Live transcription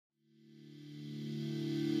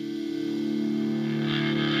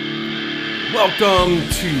Welcome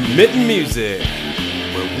to Mitten Music,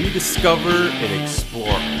 where we discover and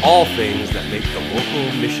explore all things that make the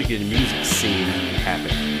local Michigan music scene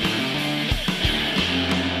happen.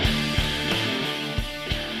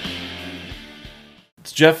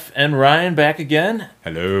 It's Jeff and Ryan back again.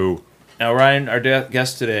 Hello. Now, Ryan, our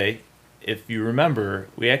guest today, if you remember,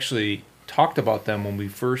 we actually talked about them when we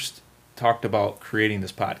first talked about creating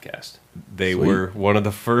this podcast. They were one of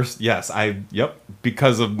the first. Yes,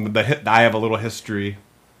 because of I have a little history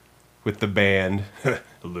with the band. A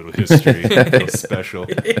little history, a little special.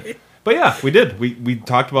 But yeah, we did. We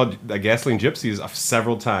talked about the Gasoline Gypsies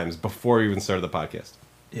several times before we even started the podcast.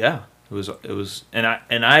 Yeah, it was, and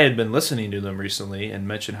I had been listening to them recently and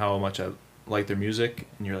mentioned how much I like their music,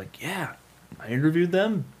 and you're like, yeah, I interviewed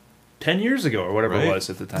them 10 years ago or whatever it was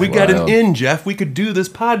at the time. We got an in, Jeff. We could do this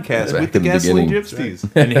podcast with the Gasoline Gypsies.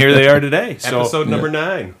 Right. And here they are today. Episode number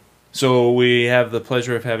 9. So we have the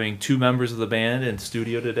pleasure of having 2 members of the band in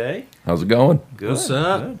studio today. How's it going? Good. What's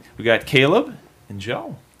up? Good. We got Caleb and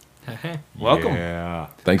Joe. Welcome. Yeah.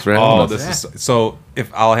 Thanks for having us. So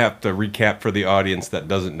if I'll have to recap for the audience that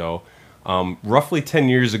doesn't know, roughly 10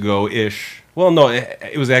 years ago-ish, well, no,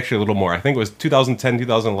 it was actually a little more. I think it was 2010,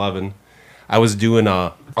 2011. I was doing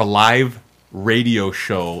a live radio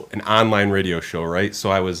show, an online radio show, right?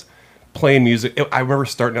 So I was playing music. I remember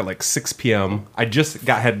starting at like 6 p.m. I just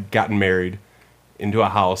had gotten married into a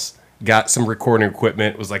house, got some recording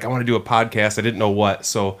equipment, was like, I want to do a podcast. I didn't know what.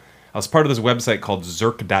 So I was part of this website called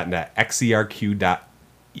Xerq.net, XERQ.net.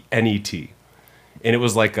 And it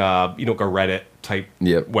was like a Reddit type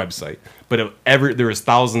website. But there was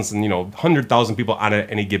thousands and 100,000 people on it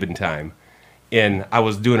at any given time. And I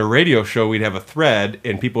was doing a radio show. We'd have a thread,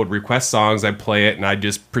 and people would request songs. I'd play it, and I'd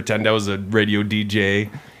just pretend I was a radio DJ.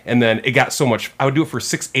 And then it got so much. I would do it for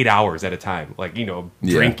 6-8 hours at a time,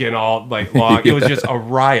 drinking all long. It was just a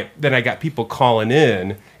riot. Then I got people calling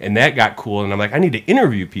in, and that got cool. And I'm like, I need to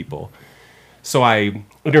interview people. So I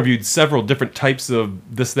interviewed several different types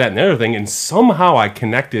of this, that, and the other thing. And somehow I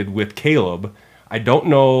connected with Caleb. I don't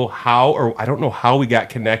know how we got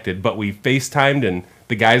connected, but we FaceTimed, and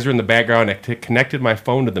the guys were in the background. I connected my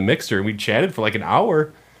phone to the mixer, and we chatted for like an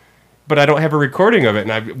hour. But I don't have a recording of it,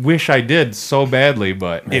 and I wish I did so badly.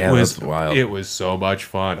 But it was wild. It was so much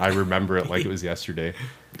fun. I remember it like it was yesterday.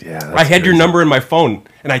 Yeah, I had your number in my phone,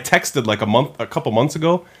 and I texted like a couple months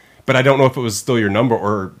ago. But I don't know if it was still your number,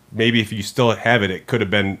 or maybe if you still have it, it could have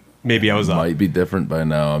been. Maybe I was. Might be different by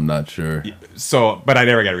now. I'm not sure. So, but I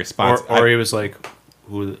never got a response. Or he was like,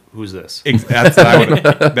 "Who's this?" That's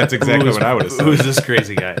exactly what I would have said. Who's this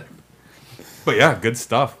crazy guy? But yeah, good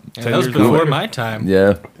stuff. Yeah, that was before my time.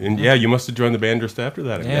 Yeah. And yeah, you must have joined the band just after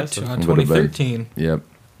that, I guess. 2013. Yep.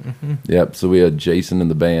 Mm-hmm. Yep. So we had Jason in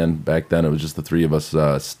the band. Back then it was just the 3 of us,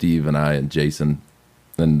 Steve and I and Jason.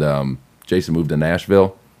 And Jason moved to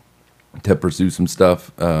Nashville to pursue some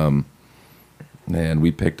stuff. And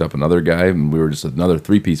we picked up another guy, and we were just another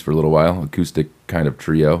 3-piece for a little while, acoustic kind of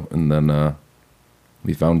trio. And then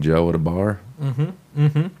we found Joe at a bar. I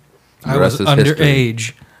was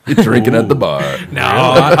underage. Drinking at the bar. No,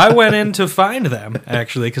 I went in to find them,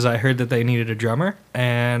 actually, because I heard that they needed a drummer,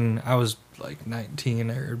 and I was like 19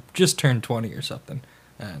 or just turned 20 or something.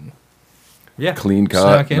 And yeah, clean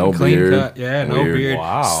cut, no beard. Yeah, no beard.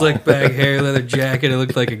 Wow. Slick back hair, leather jacket. It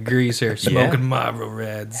looked like a greaser, smoking Marlboro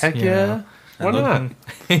Reds. Heck yeah. Why not?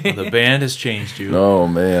 The band has changed you. Oh,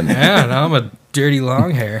 man. Yeah, now I'm a dirty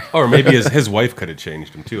long hair. Or maybe his wife could have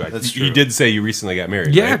changed him, too. That's true. You did say you recently got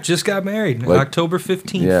married, Yeah, right? just got married October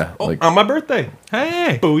 15th. Yeah. On my birthday.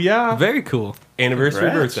 Hey. Booyah. Very cool.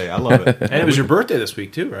 Anniversary birthday. I love it. And it was your birthday this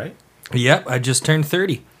week, too, right? Yep, I just turned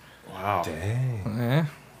 30. Wow. Dang. Yeah.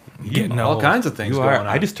 Getting all kinds of things going on.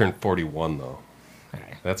 I just turned 41, though.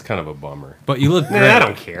 That's kind of a bummer. But you look great. Nah, I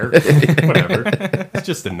don't care. Whatever. It's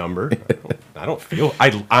just a number. I don't feel.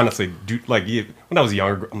 I honestly do. Like when I was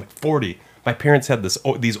younger, I'm like 40. My parents had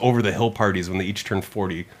these over the hill parties when they each turned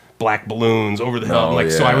 40. Black balloons over the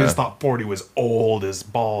hill. So I always thought 40 was old as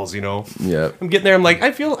balls. Yeah. I'm getting there. I'm like,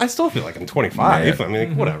 I still feel like I'm 25. Man. I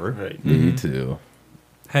mean, whatever. Right. Me too.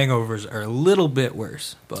 Hangovers are a little bit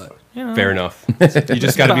worse, but Fair enough. You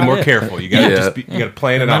just got to be more careful. You got to you got to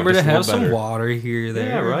plan it out. Remember to have some water here, there.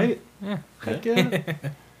 Yeah, right. Yeah. Heck yeah.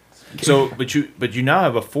 So, but you now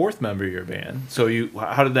have a 4th member of your band. So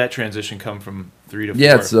how did that transition come from 3 to 4?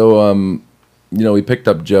 Yeah, so we picked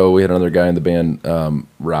up Joe. We had another guy in the band,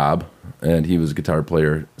 Rob, and he was a guitar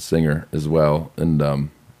player, singer as well. And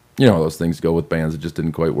those things go with bands. It just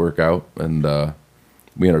didn't quite work out, and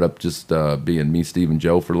we ended up just being me, Steve, and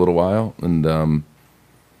Joe for a little while, and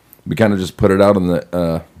we kind of just put it out on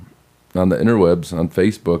the interwebs on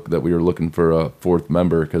Facebook that we were looking for a 4th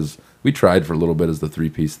member because we tried for a little bit as the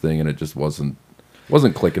 3-piece thing, and it just wasn't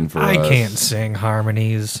clicking for us. I can't sing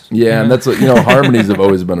harmonies. Yeah, and that's what, harmonies have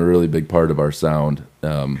always been a really big part of our sound.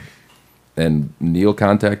 And Neil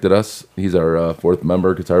contacted us. He's our fourth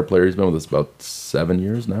member, guitar player. He's been with us about 7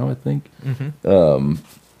 years now, I think. Mm-hmm.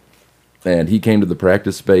 And he came to the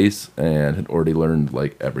practice space and had already learned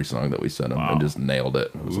like every song that we sent him and just nailed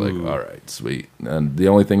it. I was like, all right, sweet. And the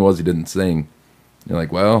only thing was he didn't sing. You're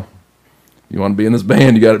like, well, you want to be in this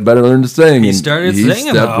band, you got to better learn to sing. He started singing,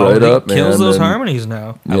 stepped though. right up, he kills man, those and, harmonies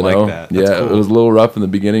now. I like that. That's yeah, cool. It was a little rough in the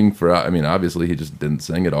beginning obviously he just didn't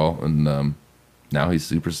sing at all. And now he's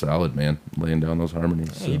super solid, man, laying down those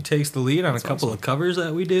harmonies. He takes the lead on a couple of covers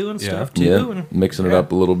that we do and stuff, too. Yeah, And mixing it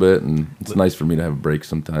up a little bit. And it's nice for me to have a break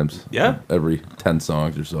sometimes. Yeah. Every 10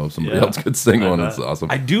 songs or so, if somebody else could sing one. It's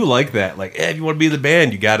awesome. I do like that. Like, if you want to be in the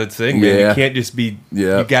band, you got to sing, man. You can't just be,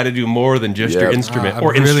 you got to do more than just your instrument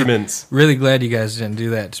or instruments. Really glad you guys didn't do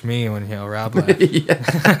that to me when, Rob left.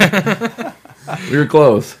 We were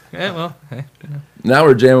close. Yeah, well, hey. Now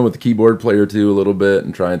we're jamming with the keyboard player too a little bit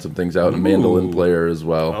and trying some things out, and mandolin player as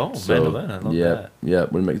well. Oh, mandolin, I love that. Yeah,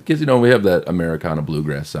 because we have that Americana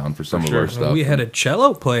bluegrass sound for some of our stuff. We had a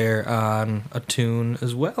cello player on a tune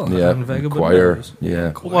as well. choir. On Vagabondos.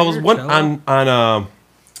 Yeah. Well, I was one on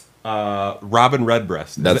Robin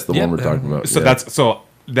Redbreast. That's the one we're talking about. So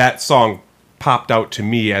that song popped out to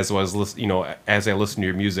me as I was as I listened to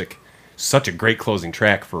your music. Such a great closing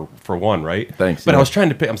track for one, right? Thanks. But I was trying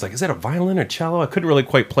to pick. I was like, is that a violin or cello? I couldn't really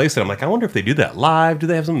quite place it. I'm like, I wonder if they do that live. Do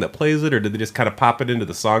they have something that plays it, or did they just kind of pop it into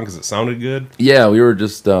the song because it sounded good? Yeah, we were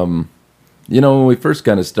just, when we first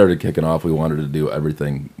kind of started kicking off, we wanted to do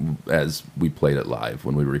everything as we played it live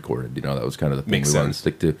when we recorded. That was kind of the thing we wanted to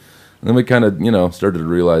stick to. And then we kind of, started to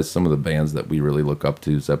realize some of the bands that we really look up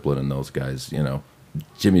to, Zeppelin and those guys,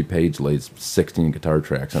 Jimmy Page lays 16 guitar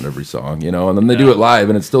tracks on every song, and then they do it live,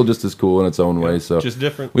 and it's still just as cool in its own way. So just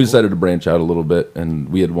different. We decided to branch out a little bit, and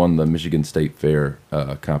we had won the Michigan State Fair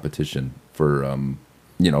competition for,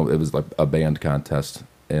 it was like a band contest,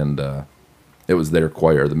 and it was their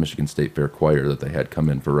choir, the Michigan State Fair choir, that they had come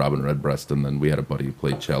in for Robin Redbreast, and then we had a buddy who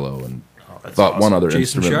played cello and thought one other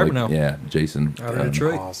Jason instrument. Charbonneau. Jason. Out of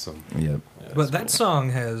Detroit. Awesome. Yeah. But that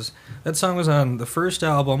song was on the first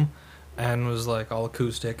album and was like all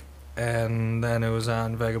acoustic, and then it was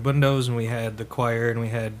on Vagabundos, and we had the choir, and we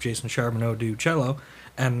had Jason Charbonneau do cello,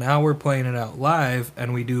 and now we're playing it out live,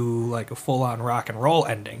 and we do like a full-on rock and roll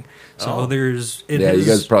ending. So it you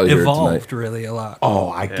guys probably evolved really a lot.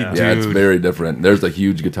 Oh, I could do. Yeah, it's very different. There's a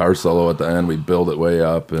huge guitar solo at the end. We build it way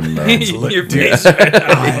up, and Your face.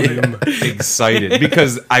 I'm excited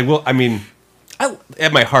because at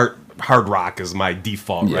my heart, hard rock is my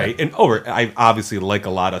default, right? And I obviously like a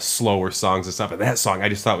lot of slower songs and stuff, and that song I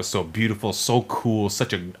just thought was so beautiful, so cool,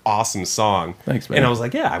 such an awesome song. Thanks, man. And I was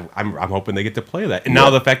like, I'm hoping they get to play that. And now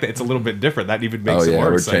the fact that it's a little bit different, that even makes it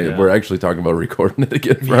more exciting. We're actually talking about recording it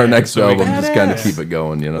again for our next album, just kind of keep it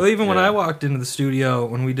going, Well, even when I walked into the studio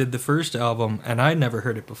when we did the first album, and I'd never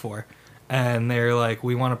heard it before, and they're like,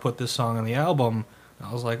 we want to put this song on the album.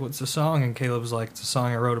 I was like, what's the song? And Caleb was like, it's a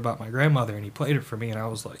song I wrote about my grandmother, and he played it for me, and I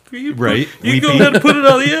was like, you go ahead and put it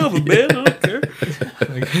on the album, man. I don't care.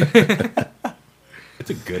 It's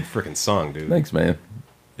a good freaking song, dude. Thanks, man.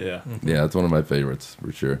 Yeah. Yeah, it's one of my favorites,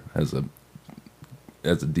 for sure. Has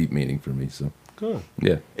a deep meaning for me, so. Good.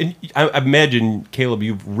 Yeah. And I imagine, Caleb,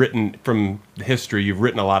 you've written, from the history, you've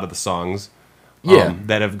written a lot of the songs.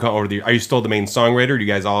 That have gone over the. Are you still the main songwriter? Do you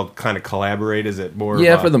guys all kind of collaborate? Is it more?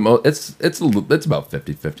 Yeah, for the most, it's about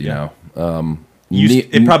 50-50 now.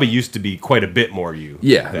 It probably used to be quite a bit more you.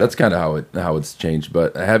 Yeah, that's kind of how it's changed.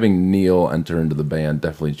 But having Neil enter into the band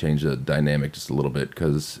definitely changed the dynamic just a little bit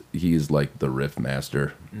because he's like the riff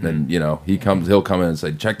master, and he'll come in and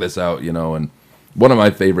say, check this out, and. One of my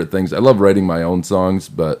favorite things, I love writing my own songs,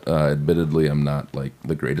 but admittedly, I'm not like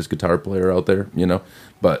the greatest guitar player out there,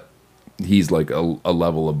 but he's like a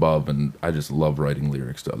level above, and I just love writing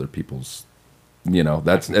lyrics to other people's,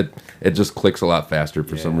 that's it. It just clicks a lot faster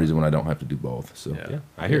for some reason when I don't have to do both. So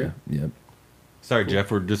I hear you. Yeah. Sorry,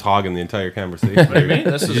 Jeff, we're just hogging the entire conversation. What do you mean?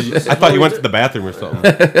 I thought you went to the bathroom or something.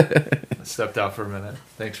 I stepped out for a minute.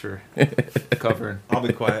 Thanks for covering. I'll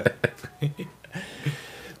be quiet.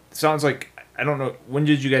 Sounds like, I don't know, when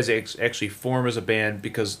did you guys actually form as a band?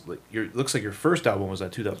 Because looks like your first album was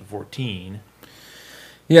in 2014.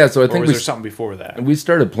 Yeah, so I think was there something before that? We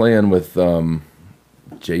started playing with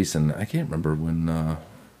Jason. I can't remember when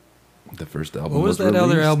the first album was What was that released.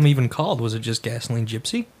 other album even called? Was it just Gasoline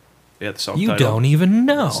Gypsy? Yeah, the self-titled. You don't even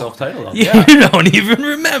know. Self-titled. You Yeah. don't even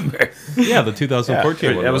remember. Yeah, the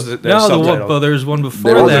 2014 one. That was the Well, there's one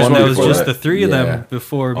before There was that. one That was before just that. the three of Yeah. them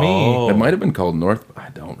before me. Oh. It might have been called North. I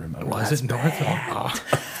don't remember. Was it North?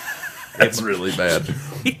 That's really bad.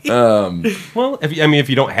 Well, if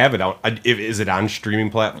you don't have it out, is it on streaming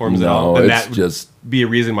platforms at all? No, Then it's that would just be a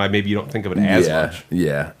reason why maybe you don't think of it as yeah, much.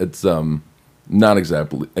 yeah. It's not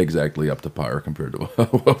exactly up to par compared to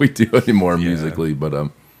what we do anymore musically, but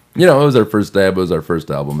it was our first dab. It was our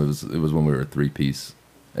first album. It was when we were a 3-piece,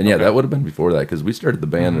 and yeah, that would have been before that because we started the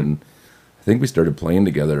band and I think we started playing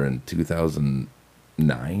together in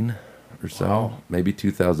 2009 or so, maybe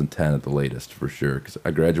 2010 at the latest for sure. Because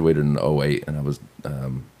I graduated in 2008 and I was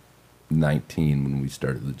 19 when we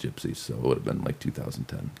started the Gypsies, so it would have been like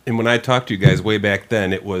 2010. And when I talked to you guys way back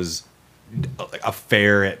then, it was a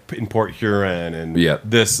fair in Port Huron and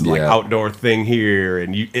this outdoor thing here,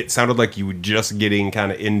 and it sounded like you were just getting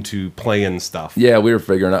kind of into playing stuff. Yeah, we were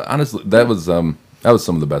figuring out. Honestly, that was some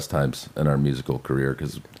of the best times in our musical career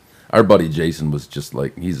because our buddy Jason was just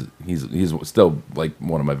like he's still like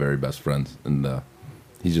one of my very best friends, and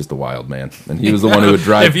he's just a wild man. And he was the one who would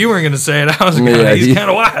drive. If you weren't going to say it, I was going to. He's kind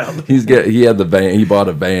of wild. He had the van. He bought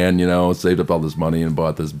a van, saved up all this money and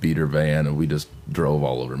bought this beater van, and we just drove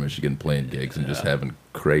all over Michigan playing gigs and just having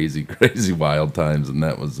crazy, crazy wild times. And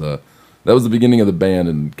that was the beginning of the band,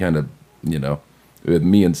 and kind of with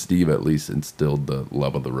me and Steve at least instilled the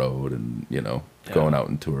love of the road and going out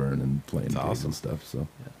and touring and playing gigs and stuff. So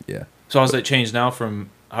yeah. So how's that changed now from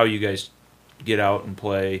how you guys get out and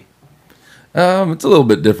play? It's a little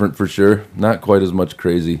bit different for sure. Not quite as much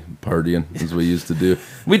crazy partying as we used to do.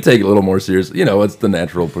 We take it a little more serious. It's the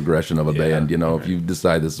natural progression of a band. If you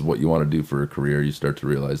decide this is what you want to do for a career, you start to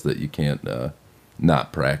realize that you can't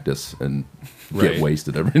not practice and get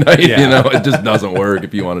wasted every night. It just doesn't work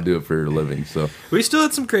if you want to do it for your living. So we still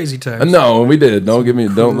had some crazy times. No, we did. Don't let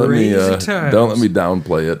me times. don't let me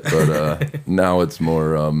downplay it. But now it's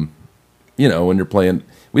more when you're playing.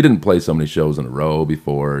 We didn't play so many shows in a row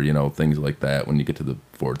before, things like that. When you get to the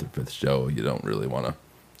 4th or 5th show, you don't really want to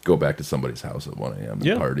go back to somebody's house at 1 a.m.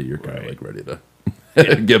 and party. You're kind of like ready to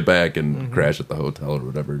get back and crash at the hotel or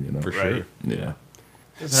whatever, For sure. Yeah.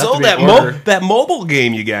 So that mobile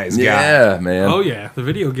game you guys got. Yeah, man. Oh, yeah. The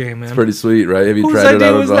video game, man. It's pretty sweet, right? Have you Whose tried it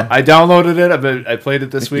idea out was at all? I downloaded it. I played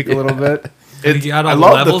it this week a little bit. You got all the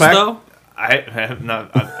levels, though? I have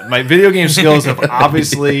not. My video game skills have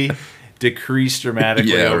obviously decreased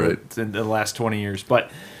dramatically in the last 20 years.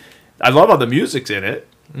 But I love how the music's in it.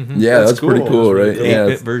 Mm-hmm. Yeah, that's pretty cool, right? The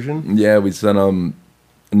 8-bit version? Yeah, we sent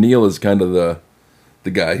Neil is kind of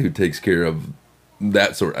the guy who takes care of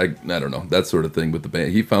that sort. I don't know, that sort of thing with the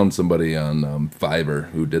band. He found somebody on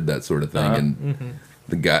Fiverr who did that sort of thing, and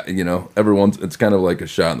the guy, every once it's kind of like a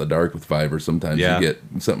shot in the dark with Fiverr. Sometimes you get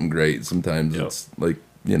something great. Sometimes it's like.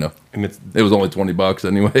 And it was only $20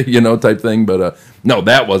 anyway, type thing. But no,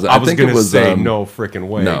 that wasn't. I was think it was say no freaking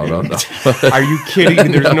way. No. Are you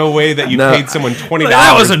kidding? There's no way that you paid someone $20.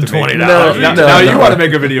 That wasn't $20. Now you want to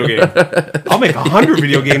make a video game? I'll make 100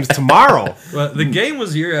 video games tomorrow. Well, the game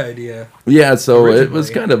was your idea. Yeah, so it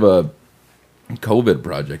was kind of a COVID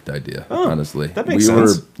project idea. Honestly, that makes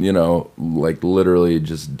sense. We were, like literally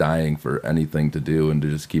just dying for anything to do and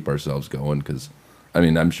to just keep ourselves going because.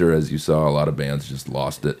 I'm sure as you saw, a lot of bands just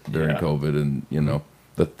lost it during COVID, and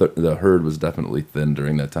the herd was definitely thin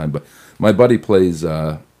during that time. But my buddy plays.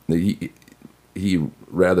 He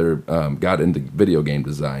rather got into video game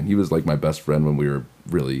design. He was like my best friend when we were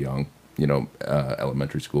really young,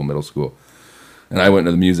 elementary school, middle school. And I went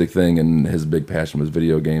into the music thing, and his big passion was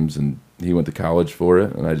video games, and he went to college for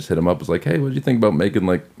it. And I just hit him up, was like, "Hey, what did you think about making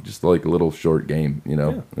just a little short game,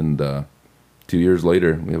 And 2 years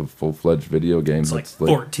later, we have a full-fledged video game. It's like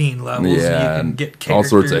 14 levels. Yeah, you can get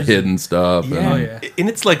characters. All sorts of hidden stuff. And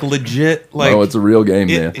it's like legit. It's a real game,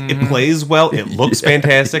 man. It plays well. It looks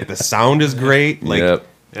fantastic. The sound is great.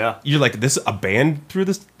 You're like, a band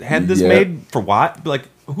had this made for what? Like,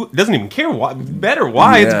 who doesn't even care why? Better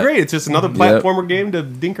why? It's great. It's just another platformer game to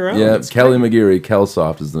dink around. Yeah, Kelly McGeary,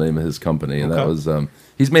 Kelsoft is the name of his company, and that was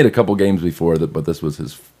he's made a couple games before that, but this was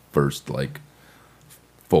his first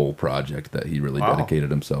full project that he really dedicated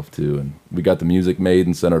himself to, and we got the music made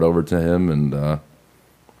and sent it over to him, and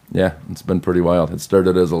it's been pretty wild. It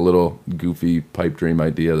started as a little goofy pipe dream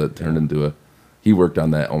idea that turned into he worked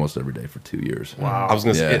on that almost every day for 2 years. Wow. I was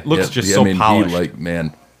gonna say, it looks so polished.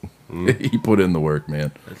 He put in the work,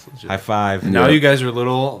 man. High five. Now you guys are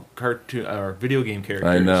little cartoon or video game characters.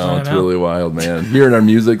 I know, it's really wild, man. Hearing our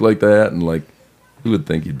music like that and Who would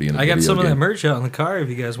think he'd be in a I video got some game? of that merch out in the car if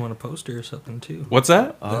you guys want a poster or something too. What's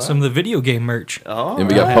that? Some of the video game merch. Oh, And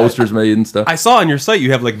we got posters made and stuff. I saw on your site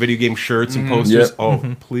you have like video game shirts and posters. Yep.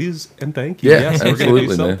 Oh, please and thank you. Yeah, Yes, absolutely,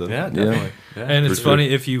 we're gonna man. do something. Yeah, definitely. Yeah. And it's For sure. funny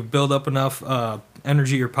if you build up enough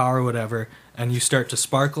energy or power or whatever, and you start to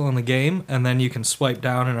sparkle in the game, and then you can swipe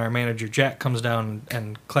down, and our manager Jack comes down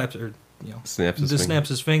and claps or Snaps his just finger. snaps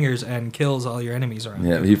his fingers and kills all your enemies around.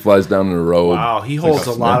 Yeah, you. he flies down in a robe. Wow, he holds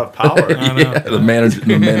a lot of power. I know. Yeah, the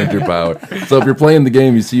manager power. So if you're playing the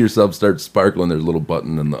game, you see yourself start sparkling. There's a little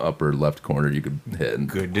button in the upper left corner you could hit. And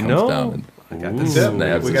Good to comes know. Down and I got the Ooh. tip.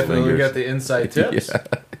 Snaps We his got fingers. the inside tips. Yeah.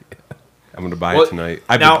 I'm gonna buy Well, it tonight.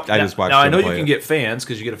 I just watched. Now I him know you play can it. get fans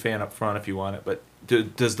because you get a fan up front if you want it. But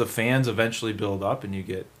does the fans eventually build up and you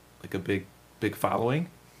get like a big following,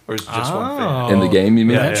 or is it just one fan? In the game, you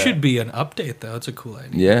mean? Yeah, That should be an update though. It's a cool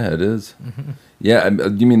idea. Yeah, it is. Yeah,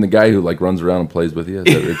 you mean the guy who like runs around and plays with you? Is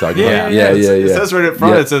that what you're talking about? It Yeah. says right up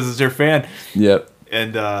front. Yeah. It says it's your fan. Yep.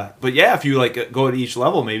 And but yeah, if you like go to each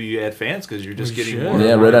level, maybe you add fans because you're just We getting should. more,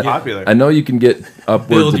 Yeah, more right. popular. I know you can get upwards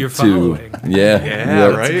Build of your 2. following. Yeah, Yeah, yep.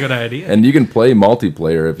 right. That's a good idea. And you can play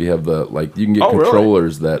multiplayer if you have the you can get Oh, really?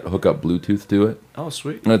 controllers that hook up Bluetooth to it. Oh,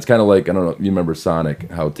 sweet. And it's kind of like I don't know. You remember Sonic?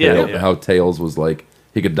 How Yeah. how Tails was like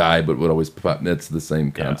he could die but would always pop. It's the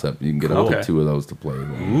same concept. You can get up Cool. to 2 of those to play.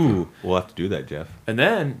 Ooh, we'll have to do that, Jeff. And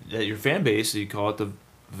then your fan base, you call it the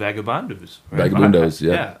Vagabundos. Vagabundos,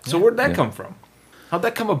 yeah. Yeah. So where'd that come from? How'd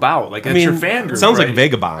that come about? Like, it's your fan group. It sounds right? like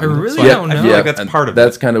Vagabond. I really So don't I know. feel like that's and part of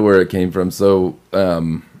that's it. kind of where it came from. So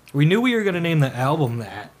We knew we were going to name the album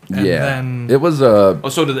that. And yeah, then it was Oh,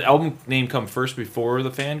 so did the album name come first before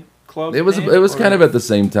the fan club? It was name, it was or- kind of at the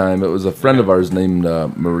same time. It was a friend of ours named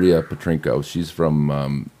Maria Petrenko. She's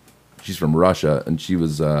from Russia, and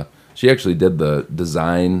she actually did the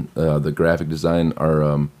design, the graphic design,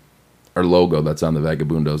 our logo that's on the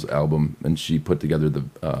Vagabundos album, and she put together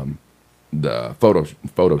the photo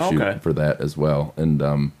shoot Okay. for that as well. And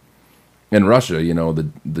in Russia,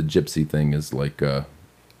 the gypsy thing is like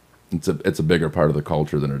it's a bigger part of the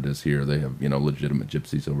culture than it is here. They have legitimate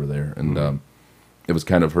gypsies over there, and it was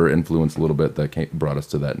kind of her influence a little bit that brought us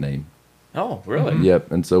to that name. Oh, really? Yep.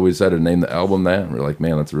 And so we decided to name the album that. And we're like,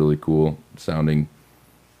 man, that's a really cool sounding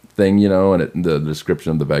thing, and the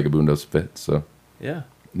description of the Vagabundos fits. So, Yeah.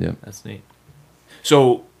 yeah. That's neat.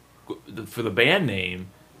 So, for the band name,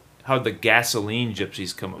 how'd the Gasoline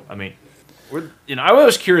Gypsies come up? I mean, I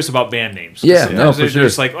was curious about band names. Yeah, Sometimes no, for they're sure.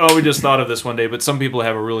 just like, oh, we just thought of this one day. But some people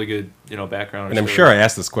have a really good, background. And I'm sure I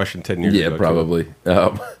asked this question 10 years ago. Yeah, too. probably.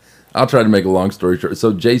 I'll try to make a long story short.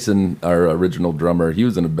 So Jason, our original drummer, he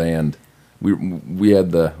was in a band. Me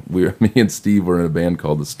and Steve were in a band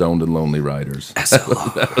called the Stoned and Lonely Riders.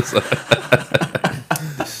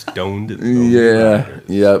 Stoned. Yeah,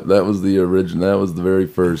 yeah, that was the original. That was the very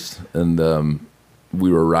first, and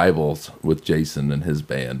we were rivals with Jason and his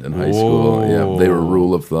band in high school. Yeah, they were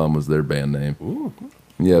Rule of Thumb was their band name. Ooh.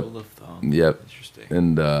 Yep, Rule of thumb. yep, Interesting.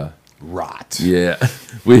 and Rot. yeah,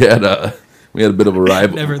 we had a bit of a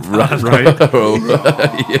rival. Never thought. Right?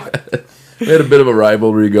 Yeah. We had a bit of a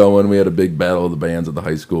rivalry going. We had a big battle of the bands at the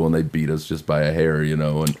high school, and they beat us just by a hair,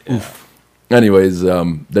 And anyways,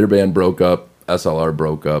 their band broke up. SLR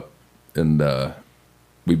broke up, and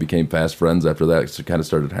we became fast friends after that. So kind of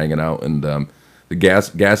started hanging out, and the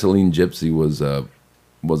Gasoline Gypsy was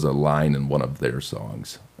a line in one of their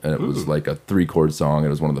songs, and it was like a 3-chord song. It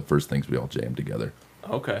was one of the first things we all jammed together,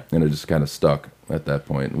 Okay. and it just kind of stuck at that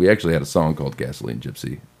point. We actually had a song called Gasoline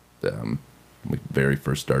Gypsy. We very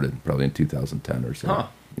first started, probably in 2010 or so. Huh.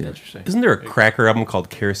 Yeah. Interesting. Isn't there a Cracker album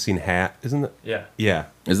called Kerosene Hat? Isn't it? Yeah. Yeah.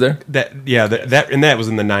 Is there? That was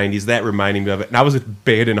in the 90s. That reminded me of it. And I was a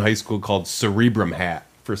band in high school called Cerebrum Hat.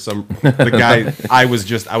 For the guy,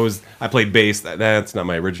 I played bass. That's not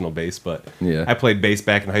my original bass, but Yeah. I played bass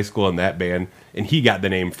back in high school in that band, and he got the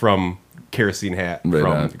name from Kerosene Hat Right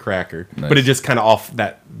from on. Cracker. Nice. But it just kind of off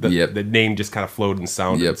that Yep. the name just kind of flowed and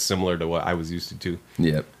sounded Yep. similar to what I was used to.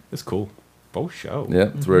 Yep. It's cool. Both show. Yeah,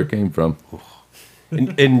 that's where it came from.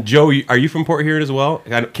 And Joe, are you from Port Huron as well?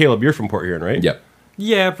 Caleb, you're from Port Huron, right? Yep.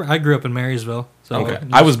 Yeah, I grew up in Marysville. So Okay.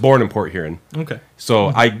 I was born in Port Huron. okay.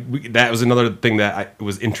 So that was another thing that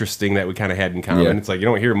was interesting that we kind of had in common. Yeah. It's like you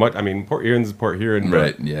don't hear much. I mean, Port Huron's Port Huron, but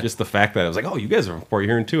Right, yeah. just the fact that I was like, oh, you guys are from Port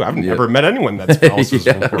Huron too. I've Yeah. never met anyone that's also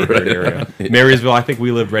Yeah, from Port Huron area. Marysville, I think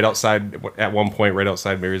we lived right outside at one point, right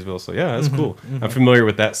outside Marysville. So yeah, that's cool. I'm familiar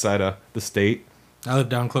with that side of the state. I live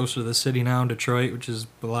down closer to the city now in Detroit, which is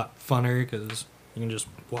a lot funner because you can just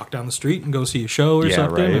walk down the street and go see a show or Yeah,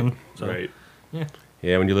 something. right. And so, Right. Yeah.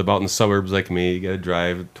 Yeah, when you live out in the suburbs like me, you got to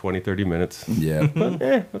drive 20, 30 minutes. Yeah. But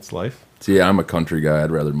that's life. See, I'm a country guy.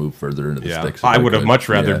 I'd rather move further into the sticks. I would have much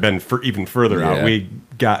rather been even further out. We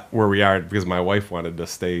got where we are because my wife wanted to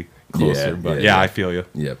stay closer. But I feel you.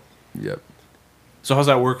 Yep. So how's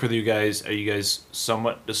that work for you guys? Are you guys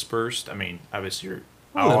somewhat dispersed? I mean, obviously you're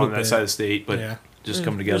out on that side of the state, but just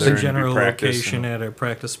come together. There's a general location at our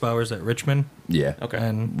practice spowers at Richmond. Yeah. Okay.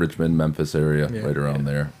 And Richmond, Memphis area, right around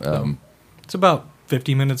there. It's about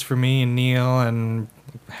 50 minutes for me and Neil, and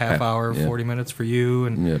half hour, 40 minutes for you.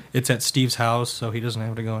 And it's at Steve's house, so he doesn't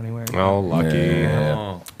have to go anywhere. Oh, lucky.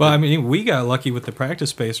 Oh. But I mean, we got lucky with the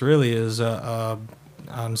practice space. Really, is on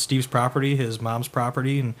Steve's property, his mom's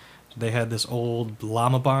property, and they had this old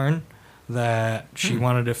llama barn that she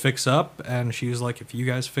wanted to fix up, and she was like, if you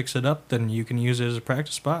guys fix it up, then you can use it as a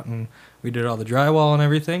practice spot. And we did all the drywall and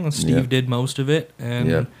everything, and Steve did most of it,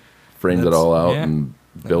 and framed it all out and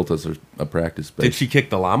built us a practice space. Did she kick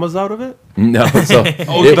the llamas out of it? No. So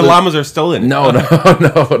the llamas are still in it. No.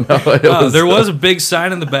 There was a big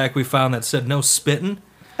sign in the back we found that said no spitting.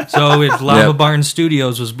 So if Llama Barn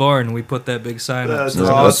Studios was born, we put that big sign up. That's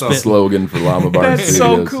awesome. That's the slogan for Llama Barn That's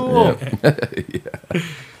Studios. so cool.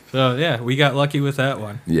 So we got lucky with that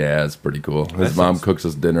one. Yeah, it's pretty cool. His mom cooks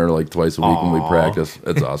us dinner like twice a week when we practice.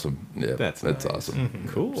 It's awesome. Yeah, that's nice. awesome.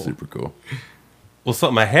 Cool. Super cool. Well,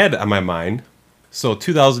 something I had on my mind. So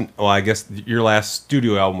 2000. Well, I guess your last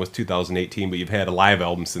studio album was 2018, but you've had a live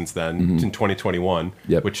album since then in 2021,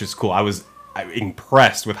 which is cool. I'm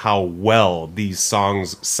impressed with how well these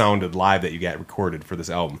songs sounded live that you got recorded for this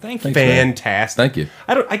album. Thank you. Fantastic. Thank you.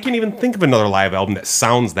 I can't even think of another live album that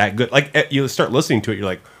sounds that good. Like you start listening to it, you're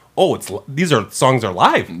like, oh, these songs are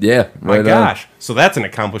live. Yeah, my gosh. So that's an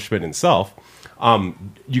accomplishment in itself.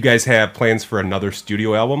 You guys have plans for another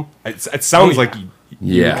studio album? It sounds like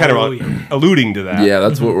you're kind of alluding to that. Yeah,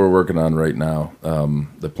 that's what we're working on right now.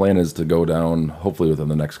 The plan is to go down, hopefully within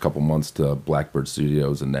the next couple months, to Blackbird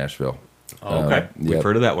Studios in Nashville. Oh, okay. We've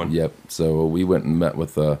heard of that one. Yep. So we went and met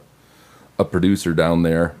with a producer down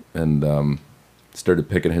there and started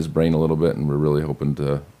picking his brain a little bit, and we're really hoping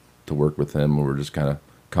to work with him. We're just kind of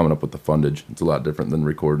coming up with the fundage. It's a lot different than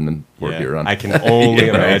recording and working around. I can only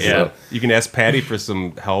imagine. So you can ask Patty for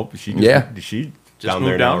some help. She just down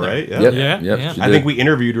there now, right? Yep. I think we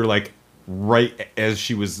interviewed her like right as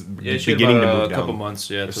she was beginning to move down. A couple months,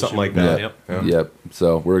 or something like that. Yep.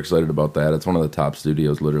 So we're excited about that. It's one of the top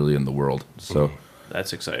studios literally in the world. So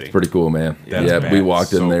that's exciting. It's pretty cool, man. We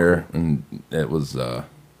walked in there and it was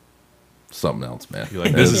something else, man. You're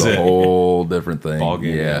like, this is a whole different thing. Ball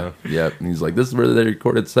game, Yep. And he's like, this is where they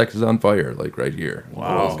recorded "Sex Is on Fire," like right here. Wow.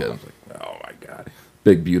 I was like, oh my god,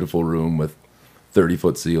 big beautiful room with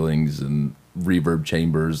 30-foot ceilings and reverb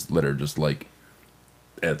chambers that are just like,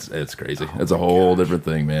 it's crazy. It's a whole different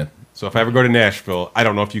thing, man. So if I ever go to Nashville, I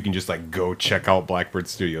don't know if you can just like go check out Blackbird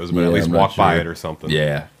Studios, but at least walk by it or something.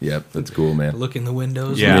 Yeah, that's cool, man. Look in the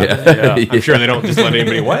windows. Yeah. I'm sure they don't just let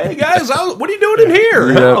anybody. Well, hey guys, what are you doing in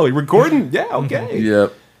here? Yep. Oh, you recording? Yeah, okay.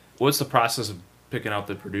 Yep. What's the process of picking out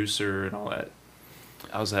the producer and all that?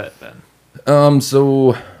 How's that been?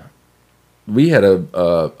 So we had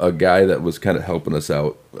a guy that was kind of helping us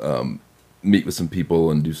out, meet with some people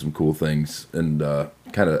and do some cool things, and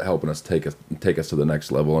kind of helping us take us to the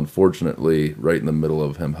next level. Unfortunately, right in the middle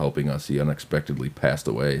of him helping us, he unexpectedly passed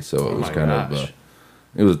away. So it was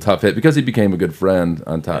it was a tough hit because he became a good friend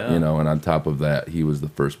on top, and on top of that, he was the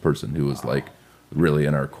first person who was like really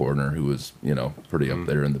in our corner, who was pretty up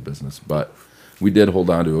there in the business. But we did hold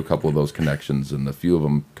on to a couple of those connections, and a few of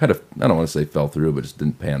them kind of, I don't want to say fell through, but just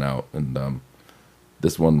didn't pan out. And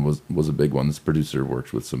this one was a big one. This producer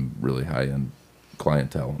works with some really high-end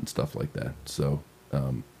clientele and stuff like that. So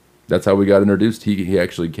that's how we got introduced. He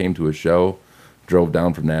actually came to a show, drove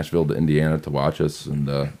down from Nashville to Indiana to watch us,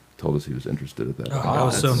 and told us he was interested at that point. I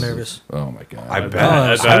was so nervous. Oh, my God. I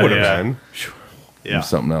bet. I would have been. It was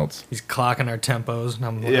something else. He's clocking our tempos, and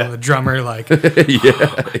I'm the drummer, like... Yeah.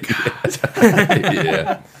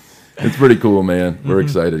 It's pretty cool, man. We're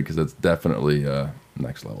excited because it's definitely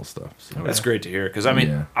next level stuff. So. That's great to hear. Because, I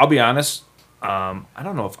mean, I'll be honest, I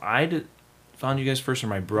don't know if I found you guys first or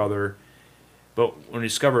my brother, but when we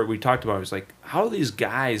discovered it, we talked about it, was like, how do these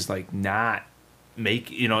guys, like, not make,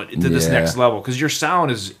 to this next level? Because your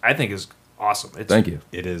sound I think is awesome. Thank you.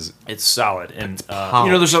 It is. It's solid. And,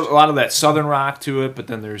 there's a lot of that southern rock to it, but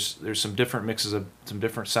then there's some different mixes of some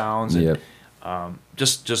different sounds. And,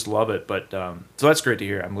 just love it. But so that's great to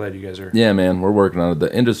hear. I'm glad you guys are. Yeah, man, we're working on it.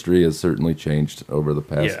 The industry has certainly changed over the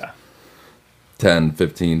past 10,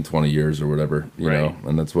 15, 20 years or whatever, you know,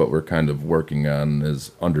 and that's what we're kind of working on, is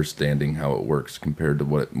understanding how it works compared to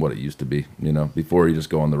what it used to be. Before you just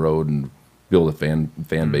go on the road and build a fan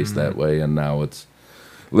base that way, and now it's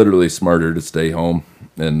literally smarter to stay home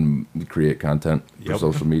and create content for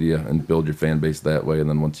social media and build your fan base that way. And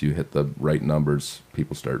then once you hit the right numbers,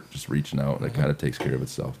 people start just reaching out, and it kind of takes care of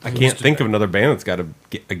itself. I can't think of another band that's got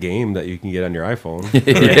a game that you can get on your iPhone.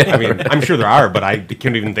 I mean, I'm sure there are, but I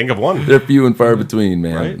can't even think of one. They're few and far between,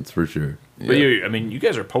 man. Right? That's for sure. But you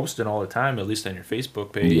guys are posting all the time, at least on your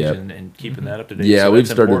Facebook page, and keeping that up to date. Yeah, so we've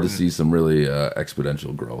started to see some really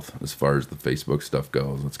exponential growth as far as the Facebook stuff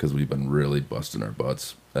goes. It's because we've been really busting our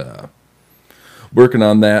butts working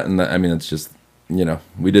on that. And I mean, it's just,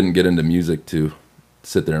 we didn't get into music to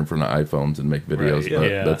sit there in front of iPhones and make videos,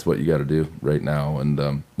 but that's what you got to do right now.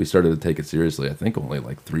 And we started to take it seriously, I think only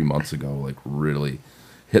like 3 months ago, like really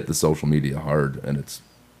hit the social media hard, and it's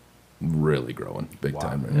really growing big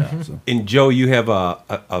time right now. So. And Joe, you have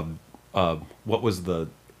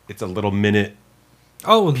it's a little minute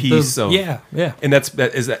piece of and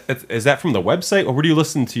is that from the website, or where do you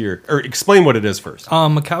listen to or explain what it is first?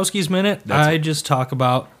 Mikowski's Minute. I just talk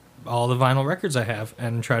about all the vinyl records I have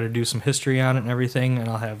and try to do some history on it and everything, and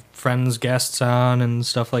I'll have friends, guests on and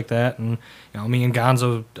stuff like that. And me and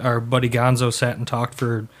Gonzo, our buddy Gonzo, sat and talked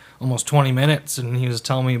for almost 20 minutes, and he was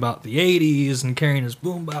telling me about the 80s and carrying his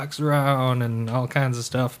boombox around and all kinds of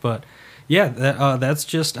stuff. But that's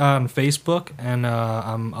just on Facebook, and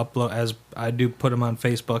as I do put them on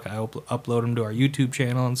Facebook, I upload them to our YouTube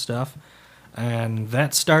channel and stuff. And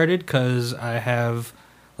that started because I have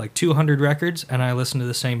like 200 records, and I listen to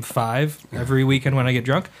the same 5 every weekend when I get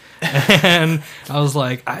drunk. And I was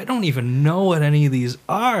like, I don't even know what any of these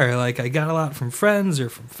are. Like, I got a lot from friends or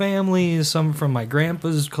from families, some from my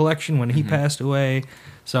grandpa's collection when he passed away.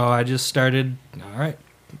 So I just started, all right,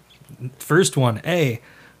 first one,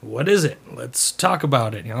 what is it? Let's talk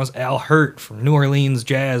about it. It was Al Hurt from New Orleans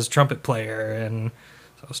jazz trumpet player, and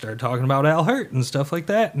so I started talking about Al Hurt and stuff like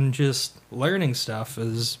that, and just learning stuff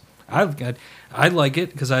is... I like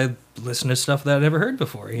it because I listen to stuff that I've never heard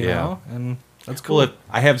before, you know, and that's cool. Well,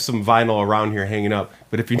 I have some vinyl around here hanging up,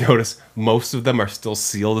 but if you notice, most of them are still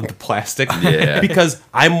sealed into plastic. Because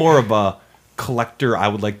I'm more of a collector. I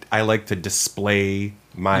like to display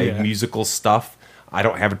my musical stuff. I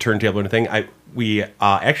don't have a turntable or anything. We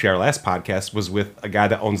actually, our last podcast was with a guy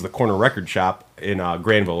that owns the Corner Record Shop in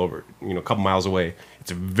Granville, over a couple miles away.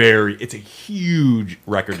 It's a huge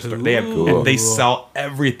record store. They sell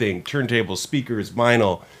everything: turntables, speakers,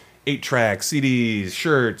 vinyl, 8-track, CDs,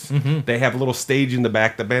 shirts. They have a little stage in the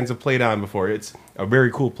back that bands have played on before. It's a very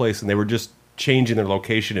cool place, and they were just changing their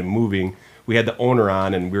location and moving. We had the owner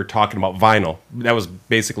on, and we were talking about vinyl. That was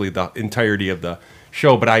basically the entirety of the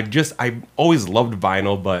show. But I always loved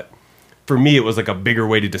vinyl, but for me, it was like a bigger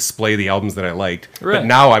way to display the albums that I liked. Right. But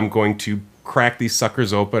now I'm going to crack these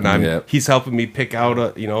suckers open. He's helping me pick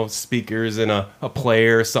out speakers and a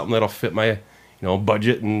player, something that'll fit my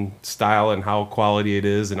budget and style and how quality it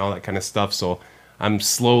is and all that kind of stuff. So I'm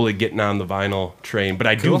slowly getting on the vinyl train, but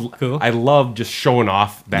I love just showing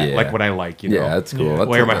off that like what I like. Yeah, that's cool. That's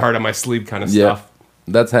wear my heart on my sleeve kind of stuff.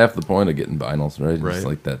 That's half the point of getting vinyls, right? Just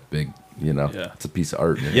like that big. It's a piece of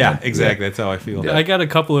art. Exactly. That's how I feel. I got a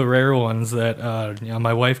couple of rare ones that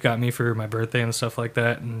my wife got me for my birthday and stuff like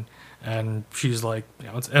that, and she's like,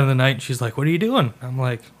 it's the end of the night, and she's like, "What are you doing?" I'm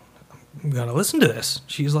like, "I'm gonna listen to this."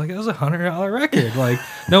 She's like, "That was $100 record. Like,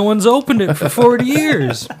 no one's opened it for 40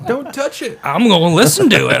 years. Don't touch it." I'm gonna listen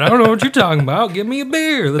to it. I don't know what you're talking about. Give me a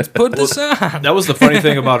beer. Let's put this on. That was the funny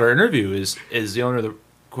thing about our interview is the owner of the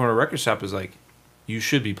Corner Record Shop is like, you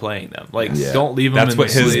should be playing them. Like, don't leave them. That's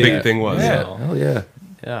what his big thing was. Yeah. Hell yeah.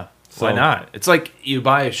 Yeah. So, why not? It's like you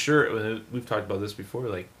buy a shirt. We've talked about this before.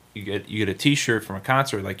 Like you get a T-shirt from a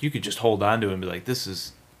concert. Like you could just hold on to it and be like, "This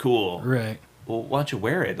is cool." Right. Well, why don't you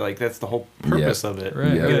wear it? Like that's the whole purpose of it.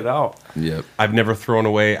 Right. Get it out. Yep. I've never thrown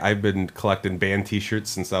away. I've been collecting band T-shirts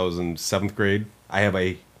since I was in 7th grade. I have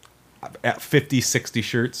 50, 60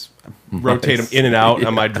 shirts. Rotate them in and out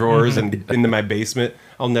on my drawers and into my basement.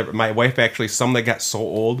 My wife actually, some that got so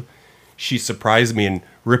old, she surprised me and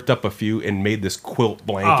ripped up a few and made this quilt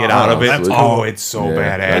blanket out of it. It's so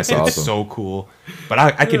badass. Awesome. It's so cool. But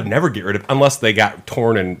I could never get rid of it unless they got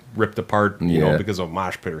torn and ripped apart, because of a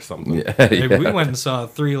mosh pit or something. We went and saw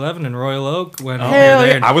 311 in Royal Oak when we were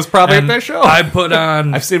there. I was probably at that show. I put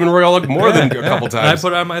on... I've seen him in Royal Oak more than a couple times. I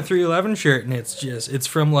put on my 311 shirt, and it's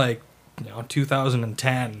from like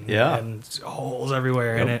 2010, and holes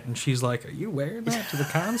everywhere in it. And she's like, "Are you wearing that to the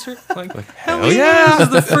concert?" Like hell yeah! This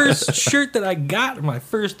is the first shirt that I got at my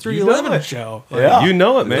first 311 show. Like, you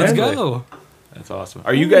know it, man. Let's go. That's awesome.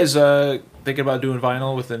 Are you guys thinking about doing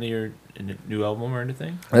vinyl with any of your new album or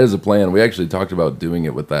anything? That is a plan. We actually talked about doing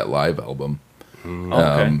it with that live album,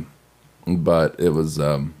 Okay. but it was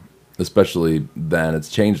especially then. It's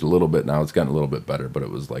changed a little bit now. It's gotten a little bit better, but it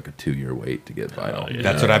was like a 2-year wait to get vinyl. Yeah.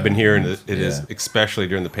 That's what I've been hearing. It is, especially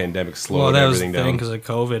during the pandemic, slowing everything down. Well, that was the thing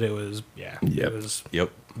because of COVID. It was, Yep. It was, Yep.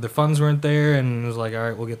 The funds weren't there, and it was like, all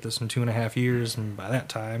right, we'll get this in 2.5 years, and by that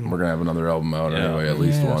time, we're gonna have another album out anyway, at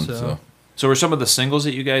least one. So are some of the singles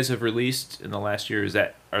that you guys have released in the last year,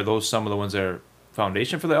 are those some of the ones that are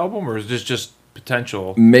foundation for the album, or is this just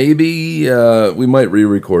potential? Maybe we might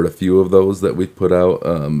re-record a few of those that we've put out.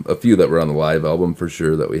 A few that were on the live album for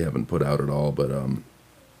sure that we haven't put out at all. But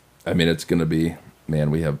I mean, it's gonna be,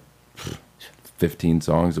 man, we have 15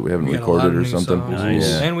 songs that we haven't recorded or something. Nice.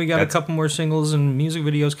 Yeah. And we got a couple more singles and music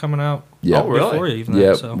videos coming out. Yeah. Oh, really? Before even Yeah,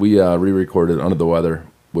 that, so. we re-recorded Under the Weather,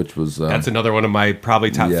 which was that's another one of my probably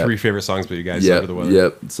top 3 favorite songs by you guys. Yeah, Under the Weather.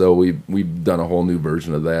 Yep. So we've done a whole new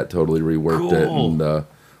version of that, totally reworked it, and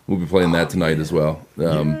we'll be playing that tonight as well.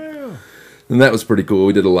 And that was pretty cool.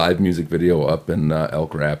 We did a live music video up in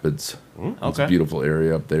Elk Rapids. It's a beautiful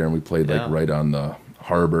area up there, and we played like right on the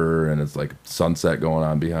harbor, and it's like sunset going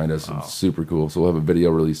on behind us. It's super cool. So we'll have a video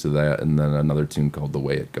release of that, and then another tune called The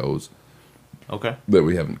Way It Goes. Okay. That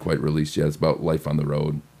we haven't quite released yet. It's about life on the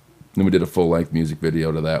road. Then we did a full-length music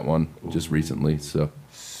video to that one just recently. So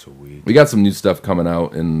sweet. We got some new stuff coming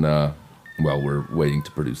out, and we're waiting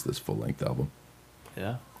to produce this full-length album.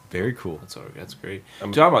 Yeah. Very cool. That's great.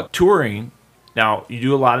 Talking about touring, now you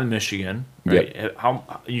do a lot in Michigan, right? Yep.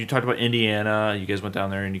 How you talked about Indiana? You guys went down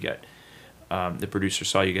there, and you got the producer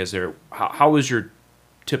saw you guys there. How was your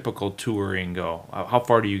typical touring go? How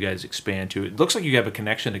far do you guys expand to? It looks like you have a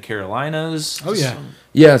connection to Carolinas. Oh yeah.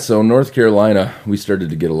 Yeah. So North Carolina, we started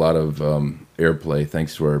to get a lot of airplay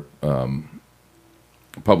thanks to our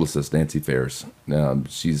publicist Nancy Ferris.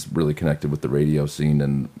 She's really connected with the radio scene,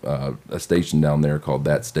 and a station down there called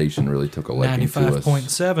That Station really took a liking to us.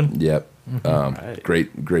 95.7. Yep.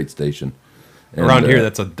 Great station. And, around here,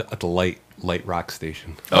 that's a light rock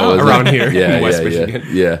station. Oh, around here, yeah, in West yeah, Michigan.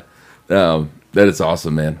 Yeah. That is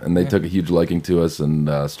awesome, man. And they took a huge liking to us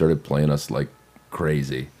and started playing us like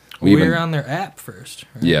crazy. We were on their app first.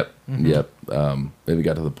 Right? Yep. Maybe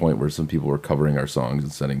got to the point where some people were covering our songs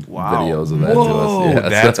and sending videos of that to us. Yeah,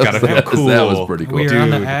 that's gotta feel cool. That was pretty cool. We were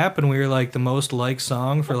on the app, and we were like the most liked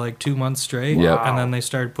song for like 2 months straight. Yep. And then they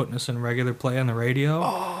started putting us in regular play on the radio.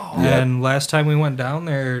 And last time we went down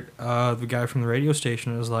there, the guy from the radio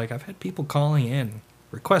station was like, "I've had people calling in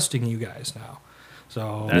requesting you guys now."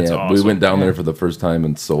 So that's awesome. We went down there for the first time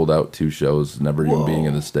and sold out 2 shows, never even being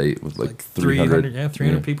in the state, with like 300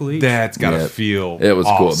 300 people each. That's gotta feel. It was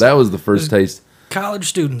awesome. cool. That was the first taste. College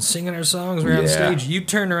students singing our songs. We're on stage. You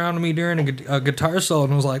turned around to me during a guitar solo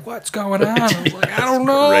and was like, "What's going on?" I was like, "I don't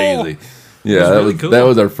know." Crazy. Yeah, really cool. That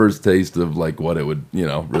was our first taste of like what it would,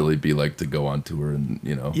 really be like to go on tour and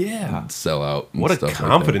and sell out. And what a stuff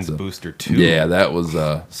confidence like that. So, booster too. Yeah, that was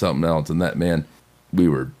something else. And that, man, we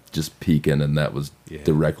were just peaking, and that was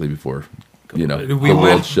directly before the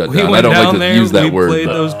world shut down. I don't like to use that word. We played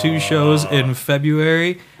those 2 shows in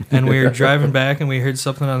February, and we were driving back, and we heard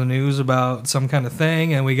something on the news about some kind of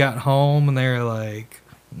thing, and we got home, and they were like,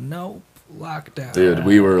 "Nope, lockdown." Dude,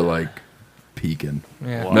 we were like peaking.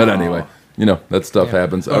 Yeah. But anyway, that stuff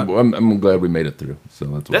happens. I'm glad we made it through. So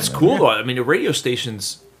that's cool though. I mean, the radio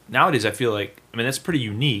stations nowadays, I feel like, that's pretty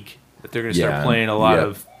unique that they're going to start playing a lot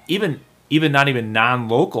of even not even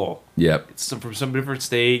non-local. Yep. It's from some different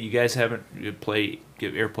state. You guys give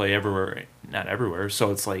airplay everywhere, not everywhere.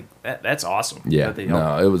 So it's like that's awesome. Yeah.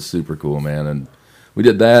 No, it was super cool, man. And we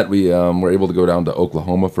did that. We were able to go down to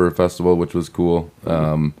Oklahoma for a festival, which was cool.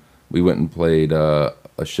 We went and played a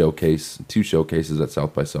showcase, 2 showcases at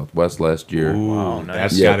South by Southwest last year. Ooh, wow, nice.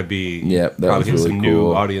 That's got to be that probably was really some cool.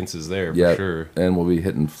 new audiences there for sure. And we'll be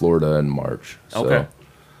hitting Florida in March. So okay.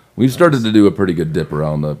 We've started to do a pretty good dip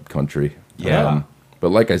around the country. Yeah. But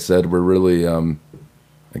like I said, we're really,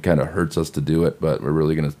 it kind of hurts us to do it, but we're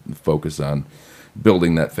really going to focus on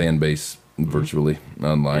building that fan base virtually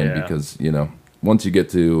online because, once you get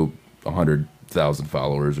to 100,000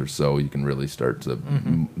 followers or so, you can really start to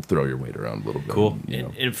throw your weight around a little bit. Cool.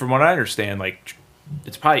 And from what I understand, like,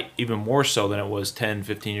 it's probably even more so than it was 10,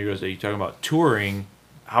 15 years ago. You're talking about touring.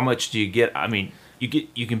 How much do you get? I mean,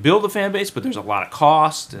 you can build a fan base, but there's a lot of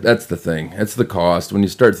cost. That's the thing. It's the cost. When you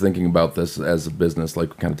start thinking about this as a business,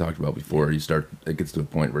 like we kind of talked about before, it gets to a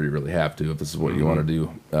point where you really have to, if this is what you want to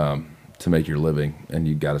do to make your living, and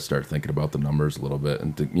you got to start thinking about the numbers a little bit,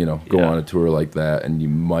 and to, go on a tour like that, and you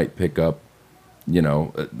might pick up,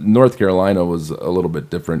 North Carolina was a little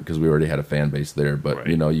bit different because we already had a fan base there, but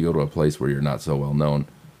you go to a place where you're not so well known,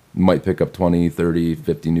 you might pick up 20, 30,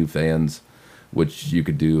 50 new fans. which you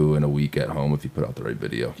could do in a week at home if you put out the right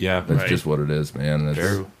video. Yeah, that's just what it is, man.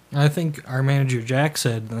 It's, I think our manager Jack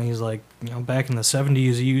said, he's like, back in the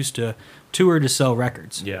 70s, you used to tour to sell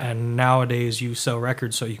records. Yeah. And nowadays you sell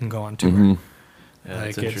records so you can go on tour. Mm-hmm. Yeah,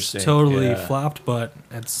 like, it's totally flopped, but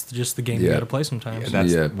it's just the game you got to play sometimes. Yeah,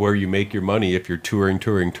 that's where you make your money if you're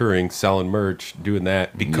touring, selling merch, doing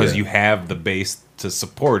that, because you have the base to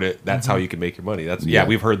support it. That's how you can make your money. That's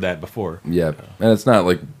we've heard that before. Yeah, and it's not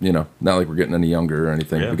like not like we're getting any younger or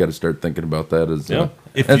anything. We got to start thinking about that as.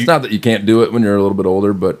 It's not that you can't do it when you're a little bit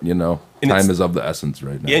older, but time is of the essence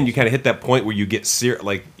right now. Yeah, and you kind of hit that point where you get serious.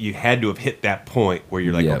 Like you had to have hit that point where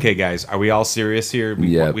you're like, okay, guys, are we all serious here?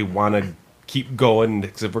 We want to keep going,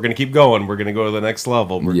 because if we're going to keep going, we're going to go to the next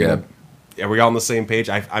level. Are we all on the same page?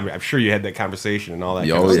 I'm sure you had that conversation and all that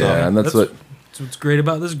kind of stuff. And that's what's great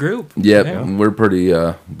about this group. We're pretty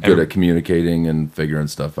good at communicating and figuring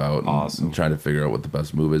stuff out. And trying to figure out what the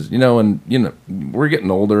best move is. And we're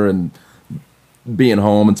getting older and being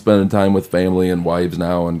home and spending time with family and wives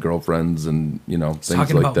now and girlfriends and things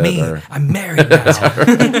talking like about that. Me. I'm married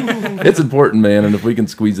now. It's important, man, and if we can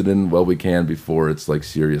squeeze it in we can before it's like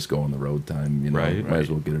serious go on the road time. Might as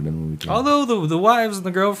well get it in when we can. Although the wives and the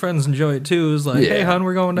girlfriends enjoy it too. It's like, hey, hon,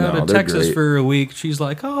 we're going down to Texas for a week. She's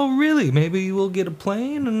like, oh, really? Maybe we'll get a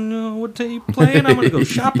plane. And what day you playing? I'm gonna go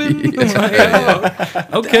shopping. I'm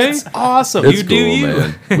like, okay, that's awesome. It's cool,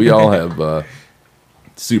 man. We all have.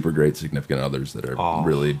 Super great significant others that are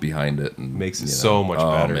really behind it and makes it so much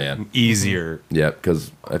better, man. Easier. Yeah,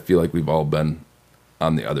 because I feel like we've all been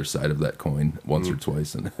on the other side of that coin once or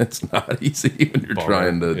twice, and it's not easy when you're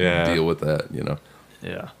trying to deal with that.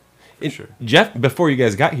 Yeah, sure. Jeff, before you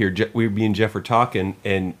guys got here, me and Jeff were talking,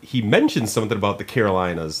 and he mentioned something about the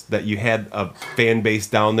Carolinas, that you had a fan base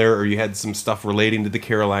down there, or you had some stuff relating to the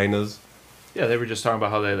Carolinas. Yeah, they were just talking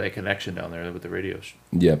about how they had that connection down there with the radio show.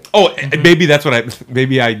 Yeah. Oh, maybe that's what I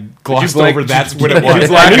glossed over. That's what it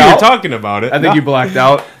was. I knew you were talking about it. I think you blacked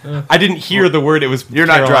out. I didn't hear the word. It was. You're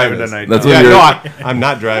not driving tonight. That's when I'm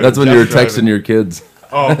not driving. That's when you're texting your kids.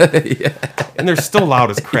 Oh, and they're still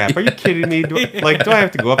loud as crap. Are you kidding me? Do I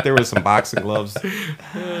have to go up there with some boxing gloves?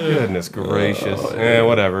 Goodness gracious.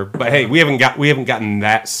 Whatever. But hey, we haven't gotten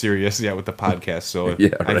that serious yet with the podcast, so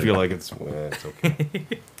I feel like it's okay.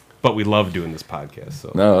 But we love doing this podcast.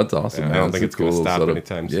 So no, that's awesome. Man. I don't think it's going to stop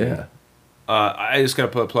anytime soon. Yeah. I just got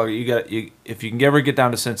to put a plug. If you can ever get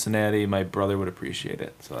down to Cincinnati, my brother would appreciate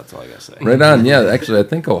it. So that's all I got to say. Right on. Yeah, actually, I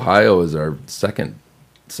think Ohio is our second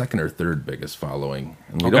or third biggest following,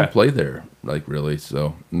 and we don't play there really.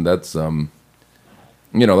 So that's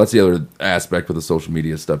that's the other aspect with the social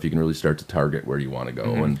media stuff. You can really start to target where you want to go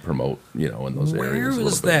and promote. In those areas. Where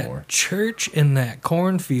was that church in that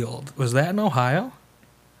cornfield? Was that in Ohio?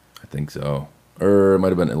 I think so. Or it might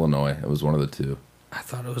have been Illinois. It was one of the two. I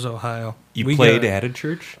thought it was Ohio. We played at a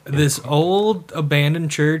church? This old abandoned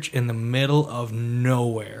church in the middle of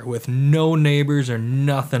nowhere with no neighbors or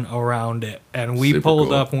nothing around it. And we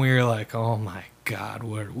pulled up and we were like, oh my God,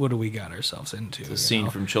 what do we got ourselves into? It's a scene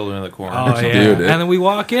from Children of the Corn. Oh, yeah. Dude, and then we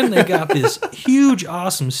walk in, they got this huge,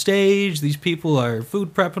 awesome stage. These people are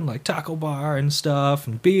food prepping like taco bar and stuff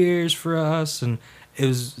and beers for us. And it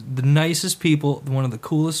was the nicest people, one of the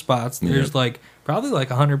coolest spots. There's probably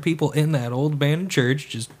 100 people in that old abandoned church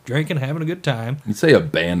just drinking, having a good time. You say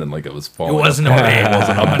abandoned like it was falling. It wasn't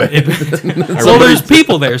abandoned. So there's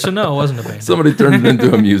people there, so no, it wasn't abandoned. Somebody turned it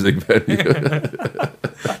into a music venue.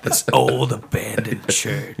 This old abandoned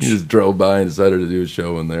church. You just drove by and decided to do a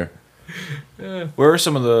show in there. Where are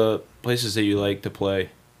some of the places that you like to play?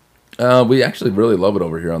 We actually really love it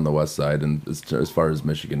over here on the west side, and as far as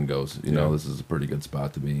Michigan goes, this is a pretty good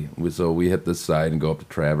spot to be. So we hit this side and go up to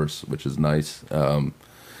Traverse, which is nice.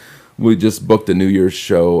 We just booked a New Year's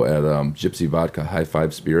show at Gypsy Vodka High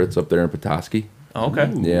Five Spirits up there in Petoskey. Oh,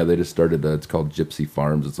 okay. Yeah, they just started. It's called Gypsy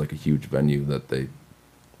Farms. It's like a huge venue that they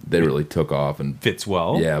really took off and fits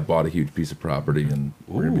well. Yeah, bought a huge piece of property, and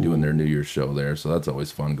we're gonna be doing their New Year's show there. So that's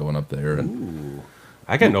always fun going up there. And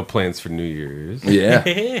I got no plans for New Year's.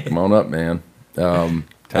 Yeah, come on up, man.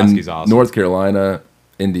 Petoskey's awesome. North Carolina,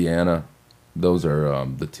 Indiana, those are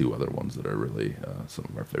the two other ones that are really some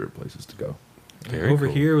of our favorite places to go. Over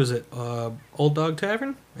here, was it Old Dog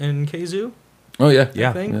Tavern in Kazoo? Oh, yeah.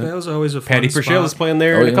 I think that was always a fun Patty spot. Purcell was playing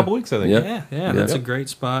there in a couple weeks, I think. Yeah, that's a great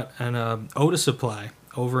spot. And Oda Supply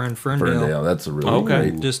over in Ferndale. That's a really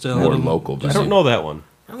great, just a more little local venue. I don't know that one.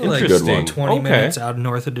 Interesting. 20 minutes out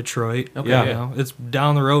north of Detroit. Okay. Yeah. It's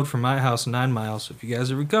down the road from my house, 9 miles. So if you guys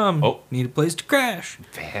ever come, need a place to crash.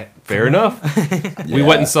 Fair enough. We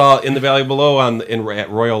went and saw In the Valley Below at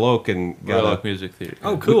Royal Oak and got Royal Oak Music Theater.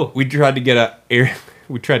 Oh, cool. We tried to get an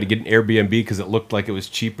Airbnb because it looked like it was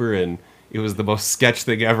cheaper, and It was the most sketch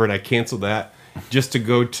thing ever, and I canceled that just to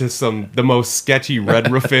go to the most sketchy Red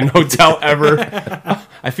Roof Inn hotel ever.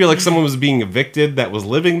 I feel like someone was being evicted that was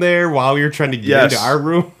living there while we were trying to get into our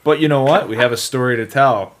room. But you know what? We have a story to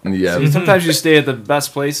tell. Yeah. See, sometimes you stay at the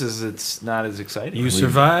best places, it's not as exciting. You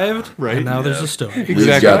survived, right? And now there's a story. We've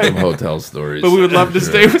Exactly. got some hotel stories. But we would love to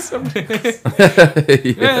stay with somebody.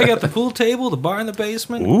 Yeah, I got the pool table, the bar in the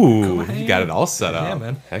basement. Ooh, you got it all set up. Yeah,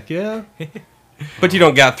 man. Heck yeah. But you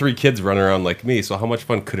don't got 3 kids running around like me, so how much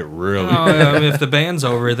fun could it really be? I mean, if the band's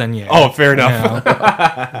over, then yeah. Oh, fair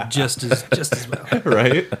enough. Just as well.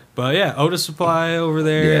 Right? But yeah, Otis Supply over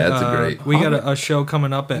there. Yeah, that's a great. We got a show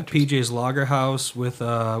coming up at PJ's Lager House with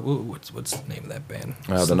what's the name of that band?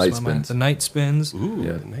 The Night Spins. The Night Spins. Ooh,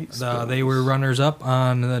 Yeah. nice. They were runners up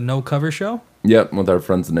on the No Cover show. Yep, with our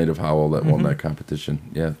friends the Native Howl that won that competition.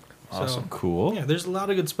 Yeah. Awesome. So, Cool. Yeah, there's a lot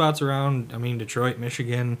of good spots around. I mean, Detroit,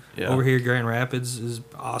 Michigan, over here, Grand Rapids is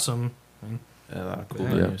awesome. Yeah, a lot of cool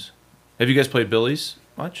Yeah. venues. Have you guys played Billy's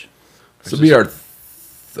much? This will be our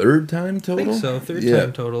 3rd time I total. think so. Third Yeah.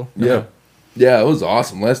 time total. Yeah. Yeah, it was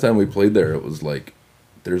awesome. Last time we played there, it was like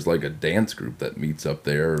there's like a dance group that meets up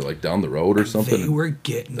there, or like down the road or something. They were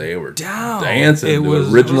getting dancing. It to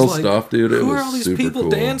was original like, stuff, dude. It Who was are all these super people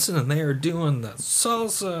cool. dancing? And they were doing the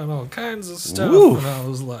salsa and all kinds of stuff. Oof. And I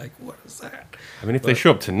was like, what is that? I mean, if they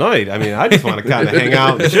show up tonight, I mean, I just want to kind of hang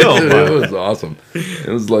out and chill. It But was awesome. It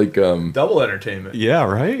was like Double entertainment. yeah,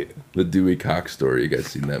 right? the Dewey Cox story. You guys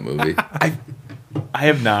seen that movie? I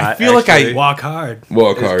have not. I feel like actually. Walk hard.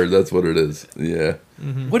 Walk Hard. That's what it is. Yeah.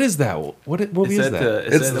 What is that? What movie is that?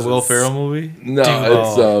 Is that the Will Ferrell movie? No,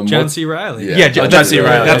 Dude, it's John C. Reilly. Yeah. Yeah, John C.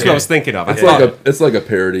 Reilly. That's what Okay. I was thinking of. I It's thought, like a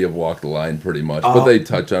parody of Walk the Line, pretty much. But they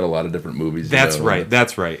touch on a lot of different movies. that's you know, right. and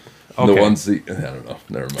That's right. The Okay. one scene, I don't know.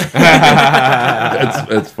 Never mind.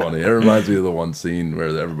 it's funny. It reminds me of the one scene where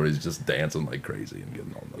everybody's just dancing like crazy and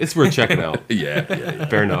getting all nuts. It's worth checking out. Yeah.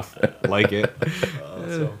 Fair enough. Like it.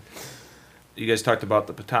 So, you guys talked about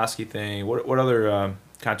the Petoskey thing. What other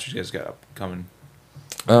concerts you guys got coming?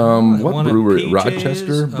 What one at brewery? PJ's,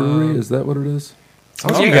 Rochester Brewery? Is that what it is?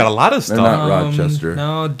 Sounds like you got a lot of They're stuff. not Rochester.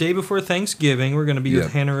 No, day before Thanksgiving, we're going to be Yeah.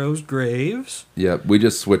 with Hannah Rose Graves. Yep. We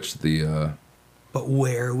just switched the. But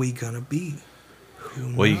where are we going to be?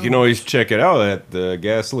 Well, you can always check it out at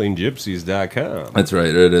GasolineGypsies.com. That's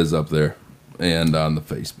right. It is up there, and on the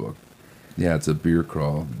Facebook. Yeah, it's a beer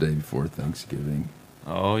crawl the day before Thanksgiving.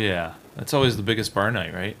 Oh yeah, that's always the biggest bar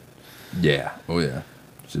night, right? Yeah. Oh yeah.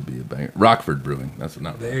 Should be a banger. Rockford Brewing. That's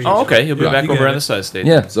not. There you Oh, go. okay. You'll be Yeah. back You over got on it. the side stage.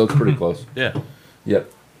 Yeah. So it's pretty close. Yeah. Yep.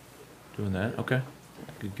 Doing that. Okay.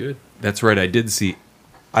 Good. That's right. I did see.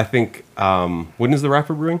 I think. When is the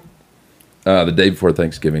Rockford Brewing? The day before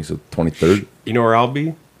Thanksgiving, so 23rd. You know where I'll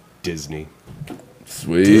be? Disney.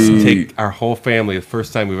 Sweet. Just take our whole family. The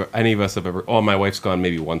first time any of us have ever. Oh, my wife's gone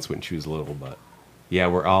maybe once when she was little, but yeah,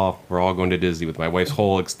 we're all going to Disney with my wife's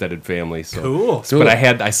whole extended family. So Cool. But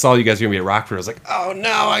I saw you guys were gonna be at Rockford. I was like, oh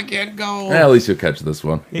no, I can't go. Yeah, at least you'll catch this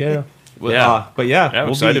one. Yeah. Well, Yeah. but yeah, I'm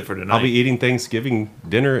excited for tonight. I'll be eating Thanksgiving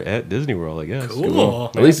dinner at Disney World, I guess.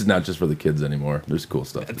 Cool. At least it's not just for the kids anymore. There's cool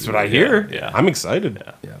stuff. to That's do. what I hear. Yeah. I'm excited.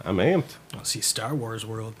 Yeah. I'm amped. I'll see Star Wars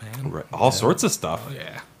World, man. Right. All sorts of stuff. Oh,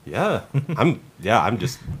 yeah. Yeah. I'm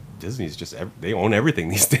just Disney's just they own everything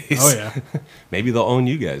these days. Oh, yeah. Maybe they'll own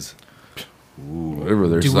you guys. Whatever,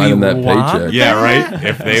 they're Do signing we that want paycheck. Yeah, right.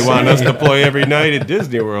 If they want us to play every night at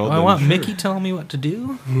Disney World, I then want sure. Mickey telling me what to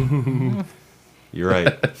do. You're right.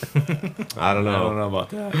 I don't I know. don't know about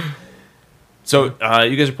that. So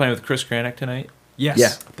you guys are playing with Chris Cranach tonight. Yes. Yeah.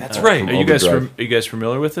 That's right. Are you guys Overdrive. are you guys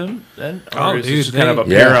familiar with him then? Or Oh, is dude, this just kind of a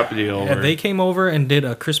they- pair Yeah. up deal? Yeah, or- they came over and did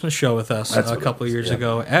a Christmas show with us That's a what it couple was, years yeah.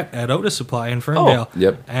 ago at Otis Supply in Ferndale.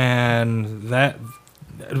 Yep. And that,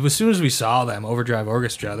 as soon as we saw them, Overdrive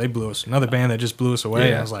Orchestra, they blew us. Another band that just blew us away.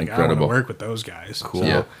 Yeah, I was like, incredible. I want to work with those guys. Cool.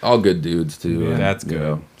 Yeah, all good dudes too. Yeah. and, That's you good.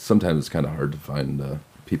 know, sometimes it's kind of hard to find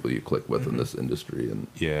people you click with in this industry, and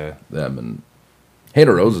Yeah. them. And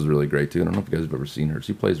Hannah Rose is really great too. I don't know if you guys have ever seen her.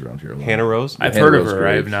 She plays around here a lot. Hannah Rose? I've Hannah heard of Rose her.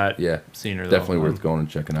 I have Graves. not Yeah, seen her. Though. definitely worth going and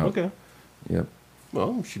checking out. Okay. Yep.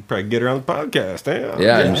 Well, we should probably get her on the podcast. Yeah.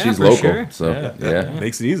 Yeah, and Yeah, she's for local, sure. so yeah.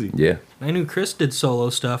 Makes it easy. Yeah. I knew Chris did solo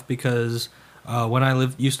stuff because when I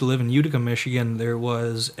used to live in Utica, Michigan, there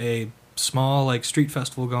was a small like street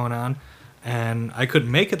festival going on, and I couldn't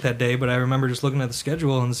make it that day. But I remember just looking at the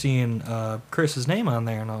schedule and seeing Chris's name on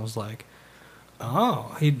there, and I was like,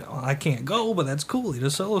 "Oh, I can't go, but that's cool. He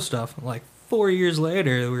does solo stuff." Like 4 years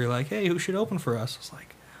later, we were like, "Hey, who should open for us?" I was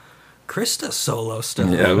like, "Chris does solo stuff."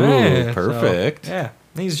 Yeah. Ooh, So, perfect. yeah,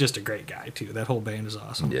 he's just a great guy too. That whole band is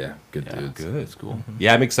awesome. Yeah, good dudes. Good. That's cool.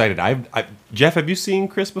 Yeah, I'm excited. Jeff, have you seen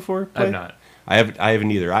Chris before? play? I've not. I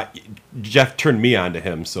haven't either. Jeff turned me on to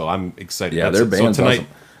him, so I'm excited. Yeah, their band's tonight, awesome.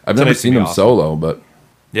 I've never seen them solo, but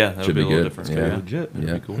yeah, that should would be be a little good. different. Yeah. legit. That'd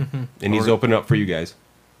Yeah. be cool. And he's open up for you guys.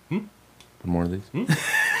 more of these.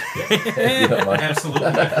 Absolutely,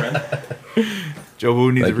 my friend. Joe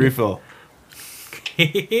Woo needs Thank a you. refill.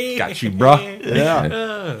 Got you, bruh. Yeah.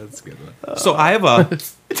 That's a good one. So I have a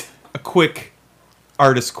quick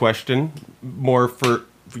artist question, more for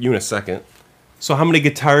you in a second. So how many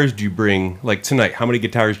guitars do you bring, like tonight? How many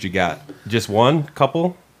guitars do you got? Just one?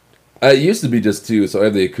 Couple? It used to be just two, so I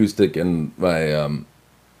have the acoustic and my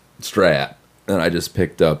Strat, and I just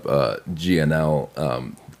picked up GNL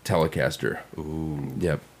Telecaster. Ooh.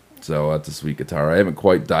 Yep. So that's a sweet guitar. I haven't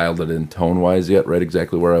quite dialed it in tone-wise yet, right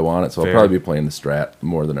exactly where I want it. So Fair. I'll probably be playing the Strat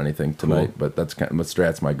more than anything tonight. Cool. But that's my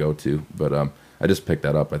Strat's my go-to. But I just picked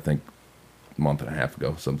that up, I think, a month and a half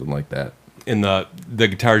ago, something like that. And the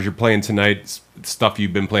guitars you're playing tonight, stuff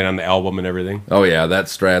you've been playing on the album and everything. Oh yeah, that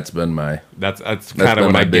Strat's been That's that's kind of been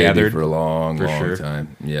what my I baby gathered. for a long sure.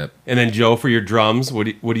 time. Yep. And then Joe, for your drums, what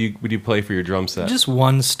do you play for your drum set? Just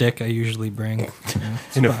one stick I usually bring.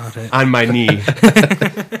 That's about it. On my knee.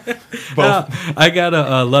 I got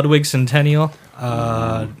a Ludwig Centennial,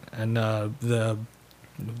 and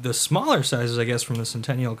the smaller sizes, I guess, from the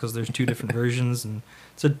Centennial, because there's two different versions, and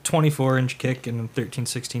it's a 24-inch kick and 13,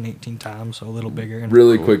 16, 18 toms, so a little bigger. And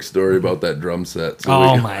Really quick story about that drum set. So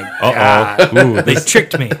oh my god! Ooh, They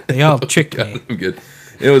tricked me. They all tricked me. good.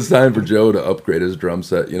 It was time for Joe to upgrade his drum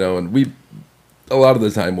set, and we a lot of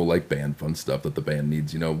the time we'll like band fund stuff that the band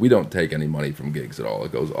needs. We don't take any money from gigs at all.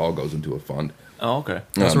 It goes into a fund. Oh, okay.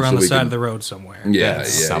 Because we're on so the we side can- of the road somewhere. Yeah,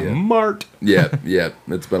 that's yeah. smart. Yeah.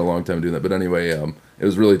 It's been a long time doing that. But anyway, it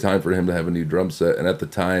was really time for him to have a new drum set. And at the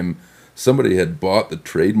time, somebody had bought the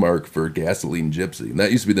trademark for Gasoline Gypsy. And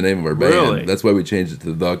that used to be the name of our band. Really? That's why we changed it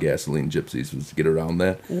to the Gasoline Gypsies, was to get around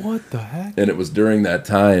that. What the heck? And it was during that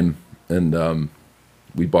time, and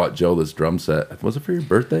we bought Joe this drum set. Was it for your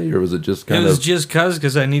birthday, or was it just It kind was of... just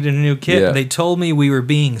because I needed a new kit. Yeah. They told me we were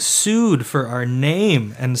being sued for our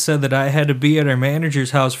name and said that I had to be at our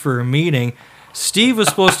manager's house for a meeting. Steve was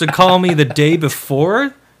supposed to call me the day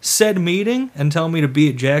before said meeting and tell me to be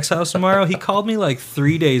at Jack's house tomorrow. He called me like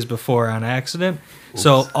 3 days before on accident.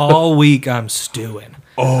 So all week I'm stewing.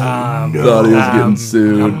 Thought he was getting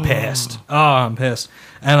sued. I'm pissed. Oh, I'm pissed.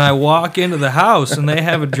 And I walk into the house, and they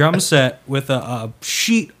have a drum set with a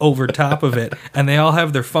sheet over top of it, and they all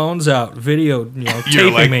have their phones out, video,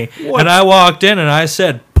 taping like, me. "What?" And I walked in, and I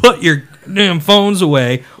said, "Put your damn phones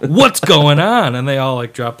away. What's going on?" And they all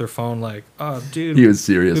dropped their phone, "Oh, dude, He was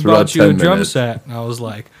serious we for about bought you a 10 drum minutes. set." And I was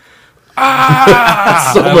like, So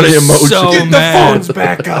I many was emotions. so Get mad. the phones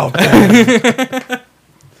back out.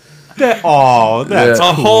 That's Yeah.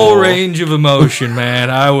 A whole range of emotion, man.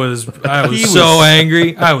 I was He so was-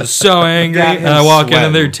 angry. I was so angry. Got him And I walk in and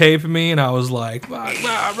sweating. they're taping me, and I was like, "Blah,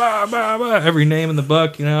 blah, blah, blah, blah," every name in the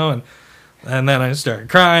book, and then I started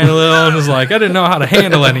crying a little and was like, I didn't know how to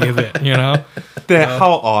handle any of it, how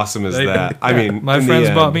awesome is that? I mean, My in the friends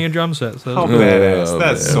end, bought me a drum set. So How that was badass! Oh,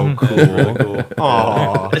 That's man. so cool.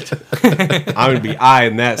 Aw. I'm gonna be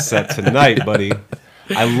eyeing that set tonight, buddy.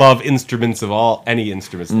 I love instruments of any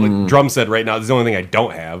instruments. Like drum set right now is the only thing I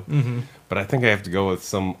don't have. But I think I have to go with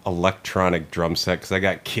some electronic drum set because I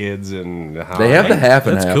got kids and They have the half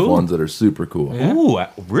and That's half cool. ones that are super cool. Ooh,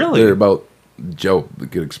 really? They're about... Joe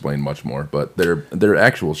could explain much more, but they're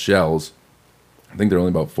actual shells. I think they're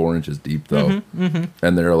only about 4 inches deep, though.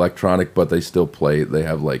 And they're electronic, but they still play. They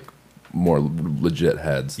have, more legit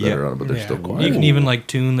heads that Yeah. are on it, but they're still quiet. You can even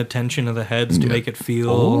tune the tension of the heads to make it feel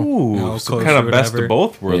Ooh, so close kind or of best whatever. of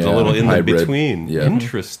both worlds, Yeah, a little in the hybrid. between. Yeah.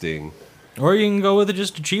 Interesting. Or you can go with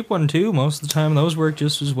just a cheap one too. Most of the time, those work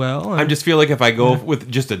just as well. I just feel like if I go with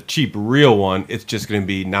just a cheap, real one, it's just going to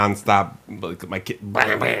be nonstop. Like my kid,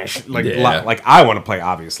 Yeah. like I want to play,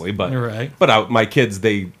 obviously, but You're right. But my kids,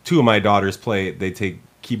 two of my daughters play. They take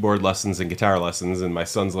keyboard lessons and guitar lessons, and my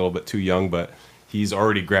son's a little bit too young, but he's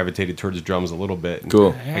already gravitated towards drums a little bit. And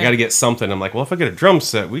Cool. I got to get something. I'm like, well, if I get a drum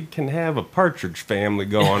set, we can have a Partridge Family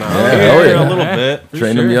going on Yeah, here oh, yeah. a little bit,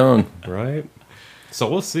 Train them young. right? So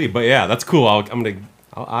we'll see. But yeah, that's cool. I'll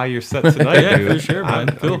eye your set tonight, Yeah, dude. for sure, man.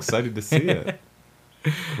 I'm Cool. excited to see it.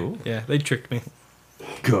 Cool. Yeah, they tricked me.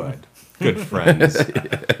 Good friends.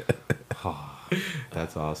 Oh,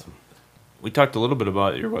 that's awesome. We talked a little bit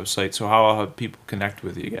about your website, so how have people connect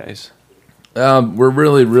with you guys? We're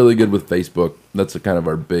really, really good with Facebook. That's kind of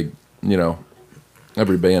our big,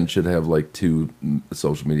 every band should have 2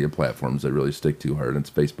 social media platforms they really stick to hard. It's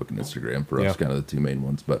Facebook and Instagram for us, Yeah. kind of the 2 main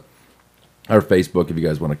ones. But Our Facebook, if you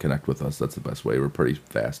guys want to connect with us, that's the best way. We're pretty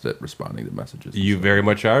fast at responding to messages. You very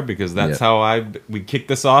much are, because that's how we kicked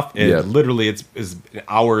this off. And literally, it's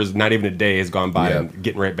hours, not even a day, has gone by and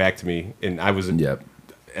getting right back to me. And I was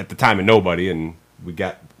at the time a nobody, and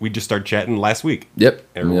we just started chatting last week.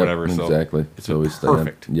 Or whatever. So exactly. It's so we stay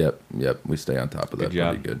perfect. We stay on top of that. Good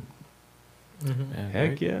pretty good. Mm-hmm.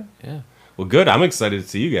 Heck yeah. Yeah. Well, good. I'm excited to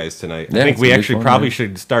see you guys tonight. Yeah, I think we actually fun, probably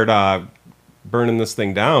should start burning this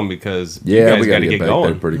thing down, because you we guys got to get get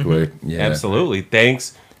going pretty quick. Yeah, absolutely.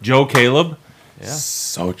 Thanks, Joe, Caleb. Yeah.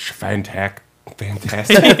 Such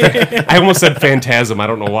fantastic. I almost said phantasm. I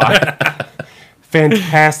don't know why.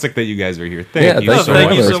 Fantastic that you guys are here. Thank you so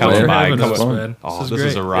much for coming by. This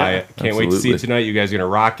is a riot. Can't wait to see you tonight. You guys are gonna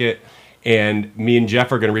rock it. And me and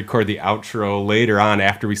Jeff are going to record the outro later on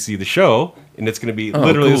after we see the show. And it's going to be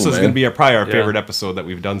this is going to be probably our favorite episode that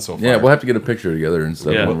we've done so far. Yeah, we'll have to get a picture together and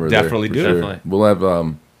stuff when we're definitely there. do. Definitely. We'll have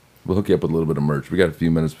we'll hook you up with a little bit of merch. We got a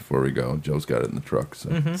few minutes before we go. Joe's got it in the truck, so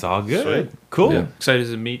it's all good. Sweet. Cool. Yeah. Excited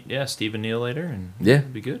to meet Steve and Neil later, and it'll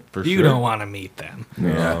be good. For you sure. don't want to meet them.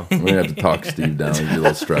 Yeah, we're gonna have to talk Steve down. He's a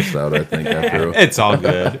little stressed out, I think. After it's all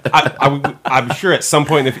good. I'm sure at some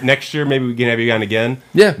point next year, maybe we can have you on again.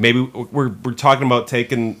 Yeah. Maybe we're talking about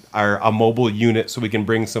taking a mobile unit so we can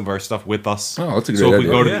bring some of our stuff with us. Oh, that's a great So if idea.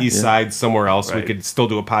 we go to the east side somewhere else, we could still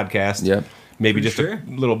do a podcast. Yeah. Maybe For just sure.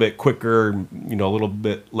 a little bit quicker, a little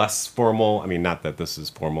bit less formal. I mean, not that this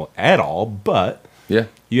is formal at all, but Yeah.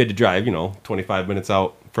 you had to drive, 25 minutes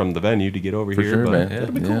out from the venue to get over For here. sure, but man.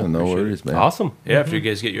 it'll be Yeah, cool. no worries, man. Awesome. Yeah, after you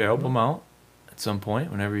guys get your album out at some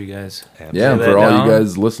point, whenever you guys. Yeah, and that for all down. you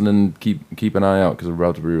guys listening, keep an eye out, because we're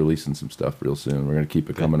about to be releasing some stuff real soon. We're gonna keep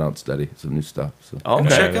it coming out steady, some new stuff. So Okay.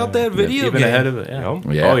 Check out that video Even game. ahead of it. Yeah.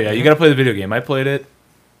 Yeah. Oh yeah, you got to play the video game. I played it.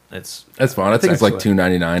 that's fine. I think it's like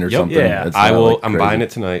 $2.99 or something. Yeah. It's I not, will. like, I'm crazy. buying it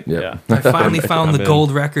tonight. Yeah. I finally found the in.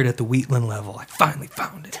 gold record at the Wheatland level. I finally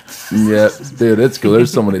found it. Yeah, dude, it's cool.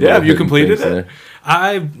 There's so many. Yeah, little have you hidden completed things it? there.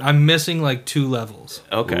 I'm missing like 2 levels.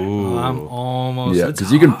 Okay. I'm almost. Yeah, it's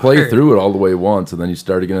because you can play hard. through it all the way once, and then you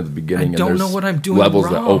start again at the beginning. I don't and know there's what I'm doing levels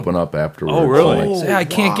that wrong. open up afterwards. Oh, really? So, Yeah, I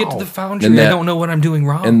can't get to the foundry. And I that- don't know what I'm doing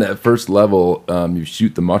wrong. in that first level, you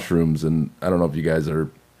shoot the mushrooms, and I don't know if you guys are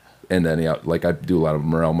into any. Like I do a lot of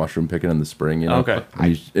morel mushroom picking in the spring. Okay.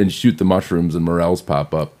 And you shoot the mushrooms, and morels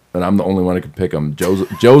pop up. And I'm the only one who can pick them.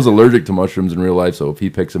 Joe's allergic to mushrooms in real life, so if he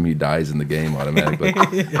picks them, he dies in the game automatically.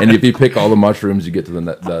 And if you pick all the mushrooms, you get to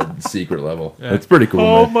the secret level. It's pretty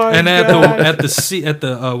cool, man. my And at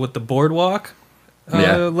the with the boardwalk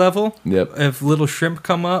level, Yep. if little shrimp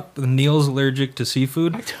come up, Neil's allergic to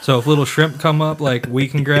seafood. So if little shrimp come up, like we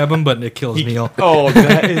can grab them, but it kills Neil. Oh,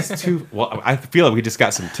 that is too. Well, I feel like we just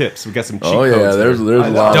got some tips. We got some cheat Oh yeah, codes there's there. a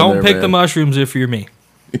lot. Don't in there, pick man. the mushrooms if you're me.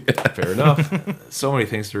 Fair enough. So many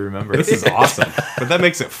things to remember. This is awesome, but that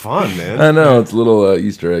makes it fun, man. I know, it's little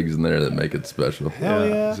Easter eggs in there that make it special. Hell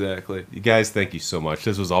yeah. Exactly. You guys, thank you so much.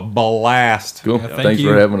 This was a blast. Cool. thank Thanks you.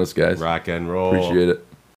 for having us, guys. Rock and roll. Appreciate it.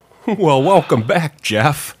 Well, welcome back,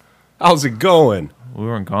 Jeff. How's it going? We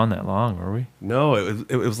weren't gone that long, were we? No,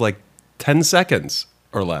 it was like 10 seconds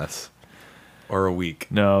or less, or a week.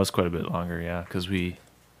 No, it was quite a bit longer. Yeah, because we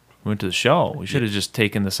went to the show. We should have just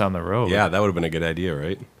taken this on the road. Yeah, that would have been a good idea,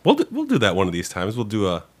 right? We'll do that one of these times. We'll do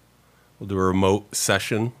a remote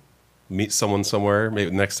session, meet someone somewhere.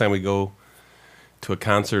 Maybe next time we go to a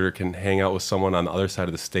concert or can hang out with someone on the other side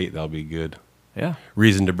of the state, that'll be good. Yeah.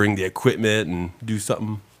 Reason to bring the equipment and do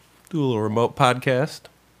something. Do a little remote podcast.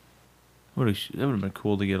 That would have been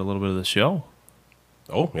cool to get a little bit of the show.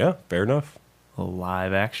 Oh yeah, fair enough. A little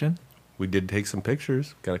live action. We did take some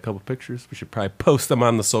pictures. Got a couple pictures. We should probably post them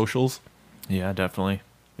on the socials. Yeah, definitely.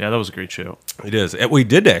 Yeah, that was a great show. It is. And we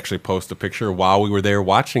did actually post a picture while we were there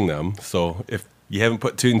watching them. So if you haven't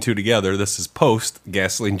put 2 and 2 together, this is post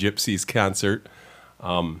Gasoline Gypsies concert.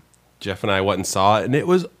 Jeff and I went and saw it, and it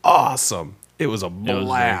was awesome. It was a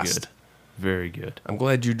blast. It was very good. I'm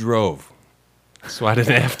glad you drove, so I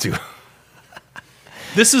didn't have to.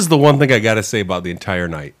 This is the one thing I got to say about the entire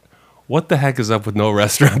night. What the heck is up with no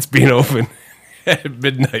restaurants being open at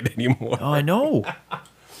midnight anymore? Oh, I know.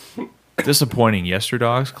 Disappointing.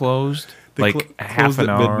 Yesterdogs closed. They half closed an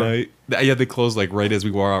at hour. midnight. Yeah, they closed like right as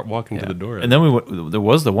we were walking to the door. And then there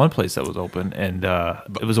was the one place that was open, and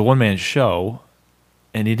it was a one-man show,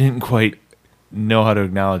 and he didn't quite know how to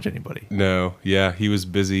acknowledge anybody. No, yeah, he was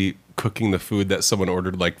busy cooking the food that someone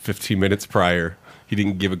ordered like 15 minutes prior. He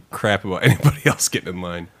didn't give a crap about anybody else getting in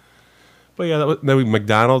line. But yeah,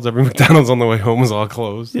 McDonald's. Every McDonald's on the way home was all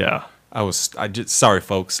closed. Yeah. Sorry,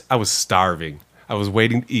 folks. I was starving. I was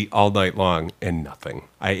waiting to eat all night long and nothing.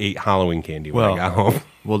 I ate Halloween candy when I got home.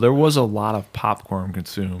 Well, there was a lot of popcorn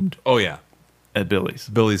consumed. Oh yeah, at Billy's.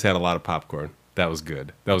 Billy's had a lot of popcorn. That was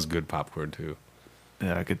good. That was good popcorn too.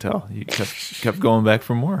 Yeah, I could tell. You kept going back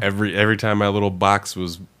for more. Every time my little box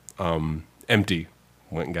was empty,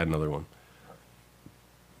 went and got another one.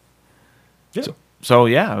 Yeah. So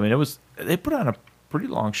yeah, I mean, they put on a pretty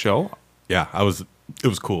long show. Yeah, it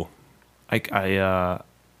was cool. I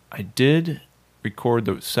did record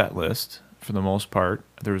the set list for the most part.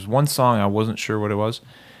 There was one song I wasn't sure what it was.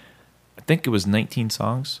 I think it was 19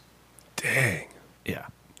 songs. Dang. Yeah.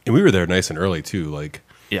 And we were there nice and early too, like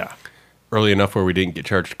early enough where we didn't get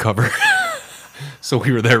charged cover. So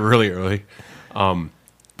we were there really early.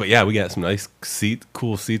 But yeah, we got some nice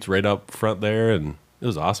cool seats right up front there, and it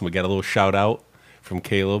was awesome. We got a little shout out from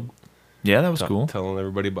Caleb. Yeah, that was cool. Telling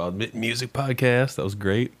everybody about music podcast. That was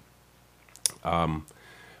great.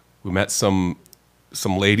 We met some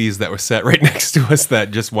ladies that were sat right next to us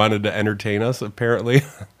that just wanted to entertain us, apparently.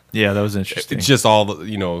 Yeah, that was interesting. It's just all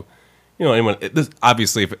the, anyone.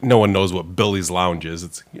 Obviously, if no one knows what Billy's Lounge is,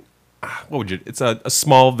 it's it's a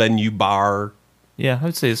small venue bar. Yeah, I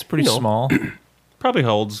would say it's pretty small. Probably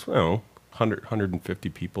holds 100, 150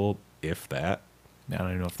 people, if that. I don't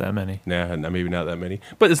even know if that many. Nah, maybe not that many,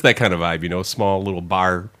 but it's that kind of vibe, small little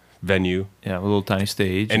bar venue. Yeah, a little tiny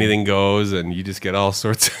stage. Anything goes, and you just get all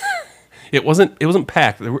sorts. It wasn't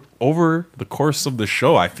packed. Over the course of the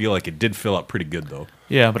show, I feel like it did fill up pretty good though.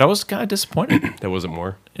 Yeah, but I was kind of disappointed. There wasn't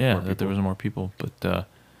more. Yeah, that there wasn't more people. But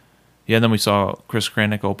then we saw Chris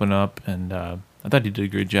Kranick open up, and I thought he did a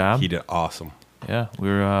great job. He did awesome. Yeah,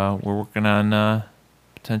 we're working on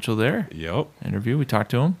potential there. Yep. Interview. We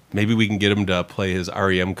talked to him. Maybe we can get him to play his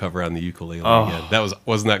REM cover on the ukulele again.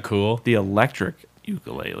 Wasn't that cool? The electric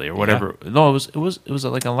ukulele or whatever. Yeah. No, it was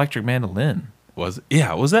like an electric mandolin. Was it?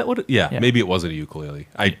 Yeah, was that what it, yeah, maybe it wasn't a ukulele.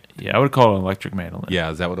 I would call it an electric mandolin. Yeah,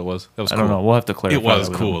 is that what it was? That was I cool. don't know. We'll have to clarify. It was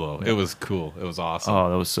cool though. It was cool. It was awesome. Oh,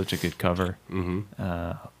 that was such a good cover.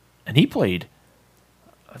 Mm-hmm. And he played,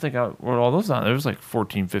 I think I wrote all those down. There was like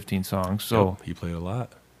 14, 15 songs. So he played a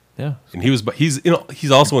lot. Yeah. And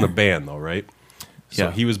he's also in a band though, right?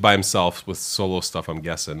 So he was by himself with solo stuff, I'm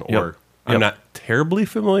guessing. Or I'm not terribly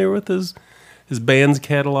familiar with his band's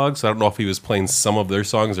catalog, so I don't know if he was playing some of their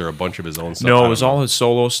songs or a bunch of his own stuff. No, it was all his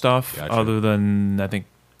solo stuff, Gotcha. Other than, I think,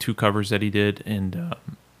 2 covers that he did, and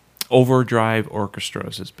Overdrive Orchestra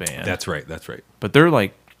is his band. That's right. But they're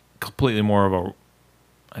like completely more of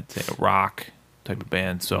I'd say a rock type of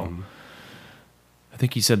band, so I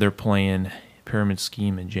think he said they're playing Pyramid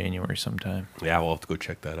Scheme in January sometime. Yeah, we'll have to go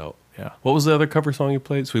check that out. Yeah. What was the other cover song you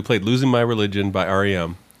played? So we played Losing My Religion by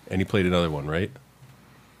REM, and he played another one, right?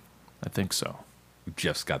 I think so.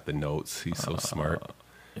 Jeff's got the notes. He's so smart.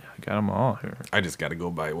 Yeah, I got them all here. I just got to go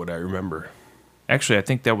by what I remember. Actually, I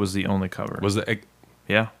think that was the only cover. Was it?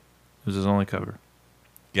 Yeah, it was his only cover.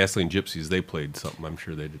 Gasoline Gypsies, they played something. I'm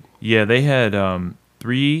sure they did. Yeah, they had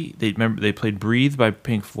 3. They played "Breathe" by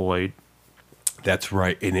Pink Floyd. That's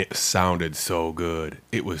right, and it sounded so good.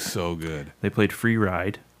 It was so good. They played "Free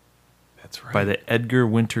Ride." That's right. By the Edgar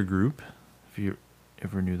Winter Group. If you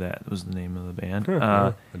ever knew that was the name of the band.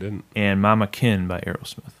 I didn't. And Mama Kin by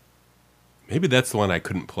Aerosmith. Maybe that's the one I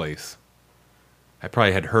couldn't place. I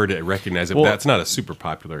probably had heard it and recognized it, Well, but that's not a super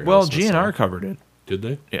popular Aerosmith Well, GNR song. covered it. Did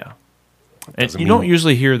they? Yeah. And you don't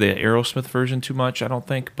usually hear the Aerosmith version too much, I don't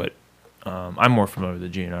think, but I'm more familiar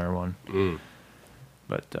with the GNR one.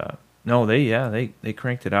 But no, they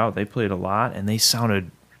cranked it out. They played a lot, and they sounded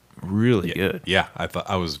really good. Yeah, I thought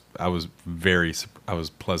I was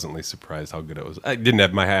pleasantly surprised how good it was. I didn't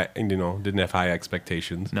have high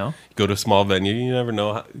expectations. No, go to a small venue, you never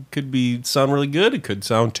know. It could sound really good. It could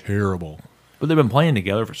sound terrible. But they've been playing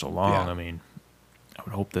together for so long. Yeah. I mean, I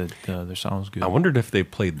would hope that their sound was good. I wondered if they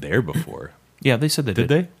played there before. Yeah, they said they did.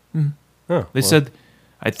 Did they? Mm-hmm. Oh, they said,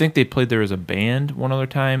 I think they played there as a band one other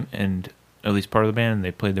time, and at least part of the band, and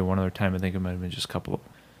they played there one other time. I think it might have been just a couple of.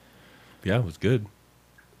 Yeah, it was good.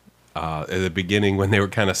 At the beginning, when they were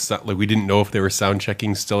kind of we didn't know if they were sound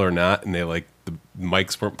checking still or not, and they the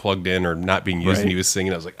mics weren't plugged in or not being used, and he was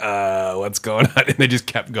singing. I was like, what's going on? And they just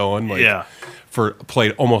kept going,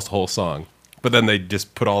 played almost the whole song. But then they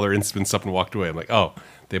just put all their instruments up and walked away. I'm like, oh,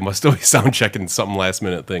 they must still be sound checking some last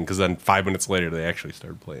minute thing, because then 5 minutes later they actually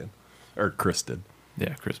started playing, or Chris did.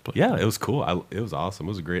 Yeah, Chris played. Yeah, it was cool. It was awesome. It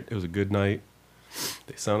was a good night.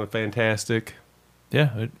 They sounded fantastic.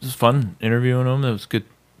 Yeah, it was fun interviewing them. It was good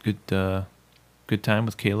time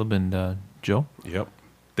with Caleb and Joe. Yep.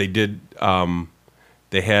 They did.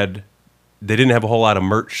 They didn't have a whole lot of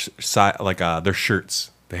merch, their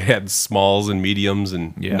shirts. They had smalls and mediums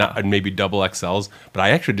and maybe double XLs. But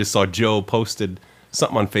I actually just saw Joe posted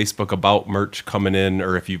something on Facebook about merch coming in,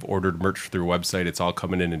 or if you've ordered merch through a website, it's all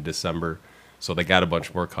coming in December. So they got a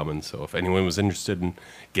bunch more coming. So if anyone was interested in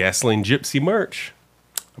Gasoline Gypsy merch,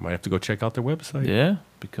 I might have to go check out their website. Yeah,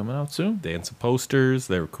 be coming out soon. They had some posters.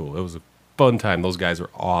 They were cool. It was a fun time. Those guys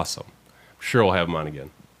were awesome. I'm sure we'll have them on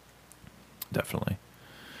again. Definitely.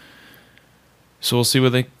 So we'll see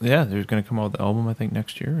what they're going to come out with the album, I think,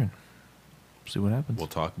 next year, and see what happens. We'll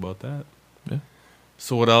talk about that. Yeah.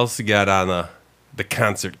 So what else you got on the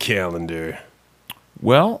concert calendar?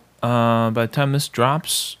 Well, by the time this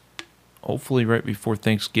drops, hopefully right before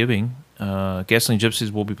Thanksgiving, Gasoline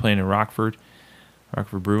Gypsies will be playing in Rockford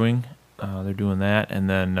Brewing. They're doing that. And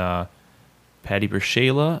then Patty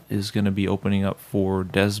Bershayla is going to be opening up for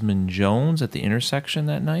Desmond Jones at the Intersection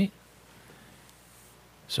that night.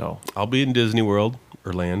 So I'll be in Disney World,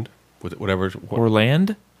 Orlando, whatever.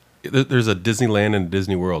 Orlando? There's a Disneyland and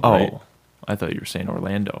Disney World, Oh, right? I thought you were saying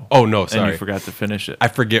Orlando. Oh, no, sorry. And you forgot to finish it. I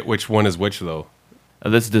forget which one is which, though.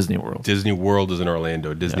 That's Disney World. Disney World is in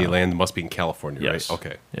Orlando. Disneyland must be in California, Yes. right?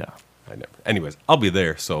 Okay. Yeah. Anyways, I'll be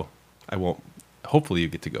there, so I won't. Hopefully you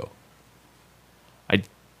get to go.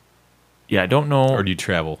 I don't know. Or do you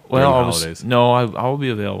travel during the holidays? No, I will be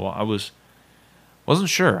available. Wasn't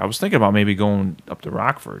sure. I was thinking about maybe going up to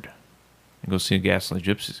Rockford and go see Gasoline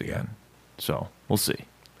Gypsies again. So we'll see.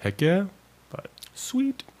 Heck yeah. But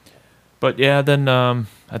sweet. But yeah, then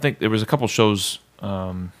I think there was a couple shows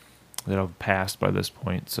that have passed by this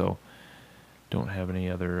point, so don't have any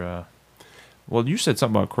other. Well, you said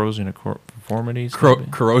something about corrosion of conformities.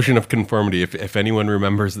 Corrosion of conformity. If anyone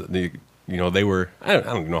remembers that they were, I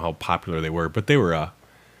don't know how popular they were, but they were a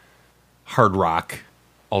hard rock,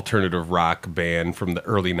 alternative rock band from the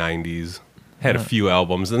early 90s. Had a few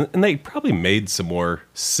albums, and they probably made some more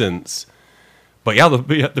since. But yeah,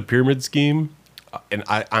 the Pyramid Scheme, and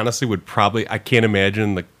I honestly would probably, I can't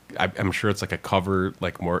imagine I'm sure it's like a cover,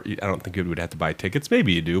 like more, I don't think you would have to buy tickets.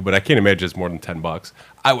 Maybe you do, but I can't imagine it's more than $10.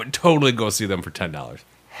 I would totally go see them for $10.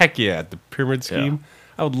 Heck yeah, the Pyramid Scheme.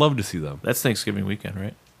 Yeah. I would love to see them. That's Thanksgiving weekend,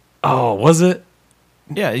 right? Oh, was it?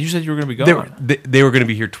 Yeah, you said you were going to be gone. They were going to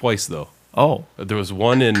be here twice, though. Oh. There was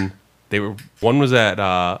one one was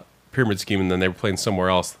at Pyramid Scheme, and then they were playing somewhere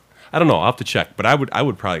else. I don't know. I'll have to check, but I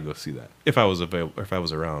would probably go see that if I was available, if I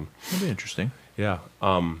was around. That'd be interesting. Yeah.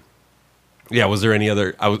 Yeah. Was there any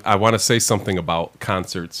other? I want to say something about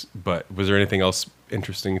concerts, but was there anything else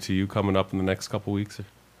interesting to you coming up in the next couple weeks?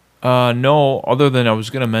 No. Other than I was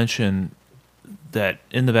going to mention that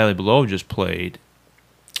In the Valley Below just played.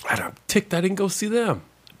 I'm ticked I didn't go see them.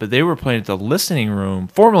 But they were playing at the Listening Room,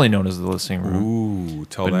 formerly known as the Listening Room. Ooh,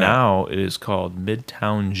 tell that. But now it is called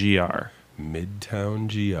Midtown GR. Midtown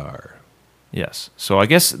GR. Yes. So I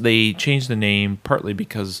guess they changed the name partly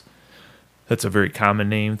because that's a very common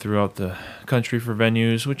name throughout the country for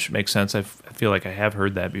venues, which makes sense. I feel like I have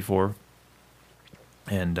heard that before.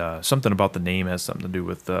 And something about the name has something to do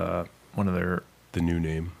with one of their... The new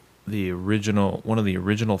name. One of the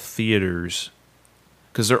original theaters,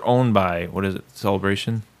 because they're owned by, what is it,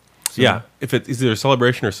 Celebration? Cinema? Yeah. If it's either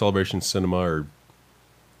Celebration or Celebration Cinema or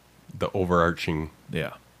the overarching...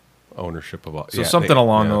 Yeah. Ownership of all. So something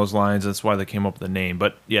along those lines. That's why they came up with the name.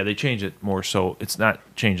 But yeah, they changed it more so it's not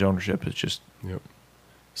changed ownership. It's just. Yep.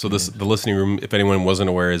 So the Listening Room, if anyone wasn't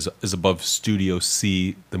aware, is above Studio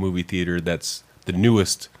C, the movie theater. That's the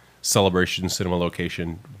newest Celebration Cinema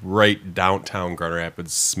location, right downtown Grand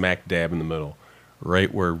Rapids, smack dab in the middle,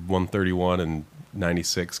 right where 131 and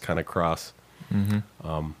 96 kind of cross.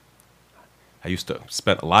 Mm-hmm. I used to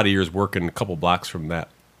spend a lot of years working a couple blocks from that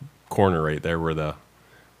corner right there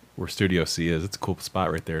where Studio C is. It's a cool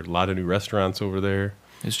spot right there. A lot of new restaurants over there.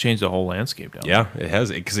 It's changed the whole landscape down there. Yeah, it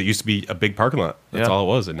has. Because it used to be a big parking lot. That's all it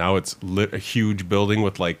was. And now it's a huge building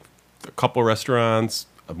with like a couple restaurants,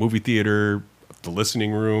 a movie theater, the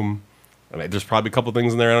Listening Room. And there's probably a couple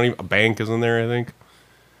things in there. A bank is in there, I think.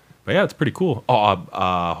 But yeah, it's pretty cool.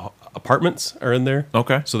 Apartments are in there.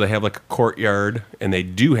 Okay. So they have like a courtyard, and they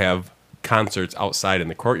do have concerts outside in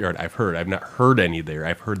the courtyard. I've not heard any there.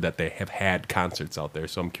 I've heard that they have had concerts out there,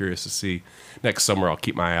 so I'm curious to see next summer. I'll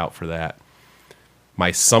keep my eye out for that. My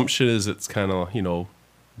assumption is it's kind of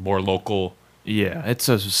more local. Yeah, it's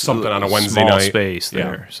something on a Wednesday small night space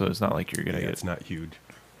there, so it's not like you're gonna get. It's not huge.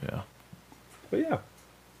 Yeah, but yeah.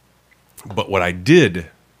 But what I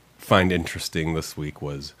did find interesting this week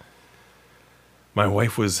was my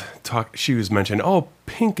wife was She was mentioning,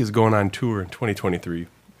 Pink is going on tour in 2023.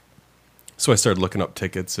 So I started looking up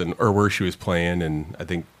tickets or where she was playing, and I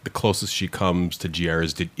think the closest she comes to GR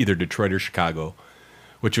is either Detroit or Chicago,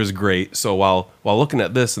 which was great. So while looking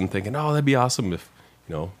at this and thinking, that'd be awesome if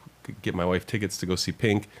could get my wife tickets to go see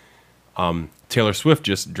Pink. Taylor Swift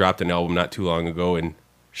just dropped an album not too long ago, and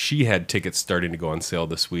she had tickets starting to go on sale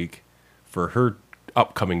this week for her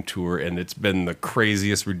upcoming tour, and it's been the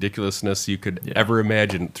craziest ridiculousness you could ever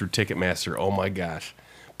imagine through Ticketmaster. Oh my gosh.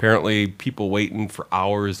 Apparently people waiting for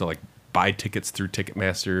hours to like buy tickets through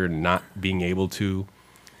Ticketmaster and not being able to.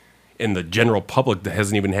 And the general public that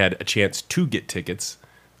hasn't even had a chance to get tickets.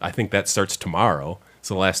 I think that starts tomorrow.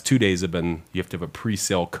 So the last 2 days have been, you have to have a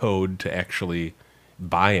pre-sale code to actually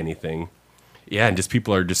buy anything. Yeah, and just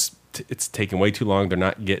people are just, it's taking way too long. They're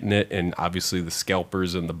not getting it. And obviously the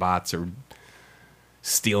scalpers and the bots are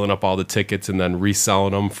stealing up all the tickets and then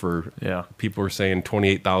reselling them for, people are saying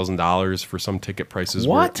 $28,000 for some ticket prices.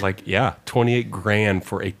 What? Like, yeah, $28,000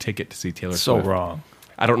 for a ticket to see Taylor Swift. So wrong.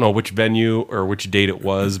 I don't know which venue or which date it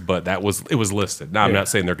was, but it was listed. Now I'm not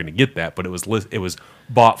saying they're going to get that, but it was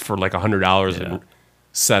bought for like $100 and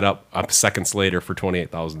set up seconds later for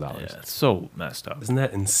 $28,000. Yeah, it's so messed up. Isn't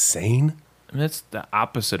that insane? I mean, that's the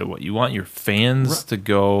opposite of what you want your fans to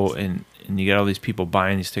go, and you got all these people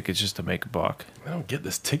buying these tickets just to make a buck. I don't get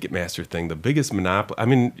this Ticketmaster thing. The biggest monopoly. I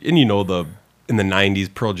mean, and you know in the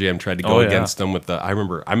 90s, Pearl Jam tried to go against them with I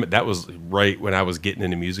remember, that was right when I was getting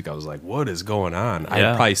into music. I was like, what is going on? I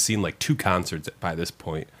had probably seen like 2 concerts by this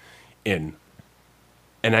point. And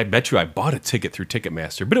I bet you I bought a ticket through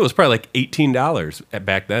Ticketmaster, but it was probably like $18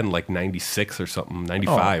 back then, like 96 or something,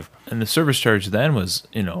 95. Oh, and the service charge then was,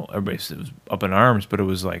 everybody said it was up in arms, but it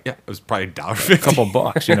was like, it was probably $1.50. A couple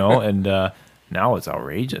bucks, and now it's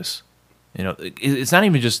outrageous. It's not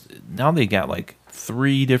even just, now they got like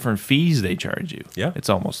 3 different fees they charge you. Yeah. It's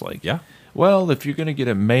almost like, well, if you're going to get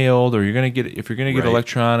it mailed or if you're going to get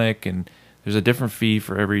electronic, and there's a different fee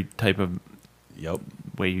for every type of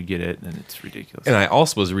way you get it, and it's ridiculous. And I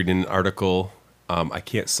also was reading an article, I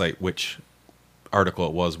can't cite which article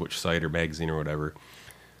it was, which site or magazine or whatever,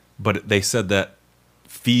 but they said that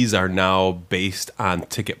fees are now based on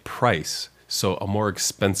ticket price. So a more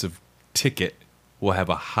expensive ticket will have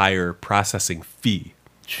a higher processing fee.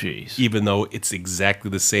 Jeez. Even though it's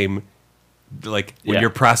exactly the same, like when you're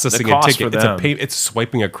processing a ticket, it's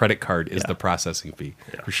swiping a credit card is the processing fee.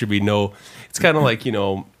 Yeah. There should be no. It's kind of like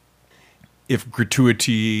if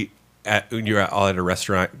gratuity when you're all at a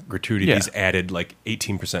restaurant, gratuity is added like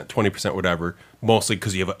 18%, 20%, whatever. Mostly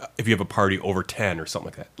because if you have a party over 10 or something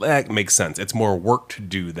like that, that makes sense. It's more work to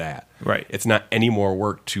do that. Right. It's not any more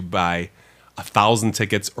work to buy 1,000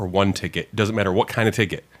 tickets or 1 ticket. It doesn't matter what kind of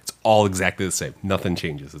ticket. It's all exactly the same. Nothing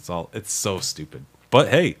changes. It's so stupid. But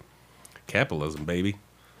hey, capitalism, baby.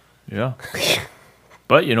 Yeah.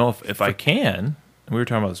 But if I can, we were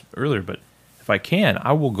talking about this earlier, but if I can,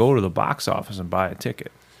 I will go to the box office and buy a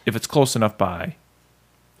ticket if it's close enough by.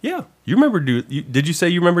 Yeah, you remember did you say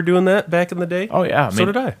you remember doing that back in the day? Oh yeah, so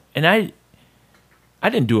did I. And I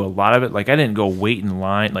didn't do a lot of it. Like I didn't go wait in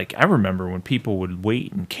line. Like I remember when people would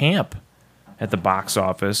wait and camp at the box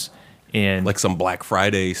office. And like some Black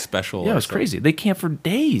Friday special. Yeah, it was crazy. They camp for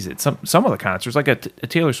days at some of the concerts. Like a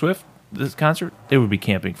Taylor Swift concert, they would be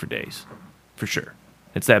camping for days, for sure.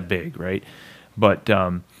 It's that big, right? But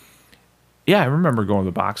I remember going to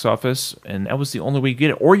the box office, and that was the only way you get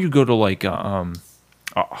it. Or you go to like a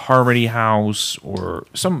Harmony House or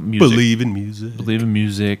some music. Believe in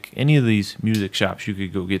music. Any of these music shops, you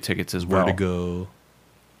could go get tickets as well. Vertigo.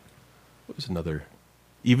 What was another?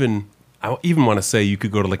 I even want to say you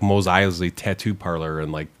could go to like Mos Eisley Tattoo Parlor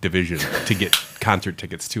and like Division to get concert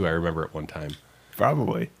tickets too. I remember at one time.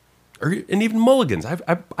 Probably. And even Mulligan's.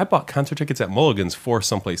 I bought concert tickets at Mulligan's for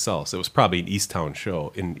someplace else. It was probably an East Town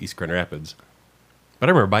show in East Grand Rapids. But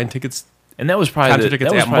I remember buying tickets. And that was probably concert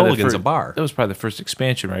tickets at Mulligan's, a bar. That was probably the first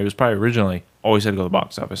expansion, right? It was probably originally always had to go to the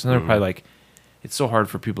box office, and they were probably like, it's so hard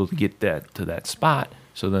for people to get to that spot.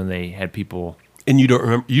 So then they had people. And you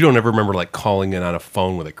don't ever remember like calling in on a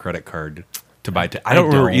phone with a credit card to buy I don't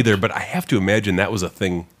remember either, but I have to imagine that was a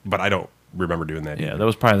thing, but I don't remember doing that either. That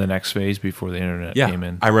was probably the next phase before the internet came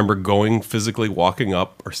in. I remember physically walking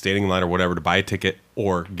up or standing in line or whatever to buy a ticket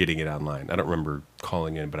or getting it online. I don't remember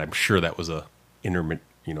calling in, but I'm sure that was a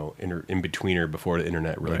in-betweener before the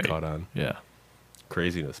internet really caught on. Yeah.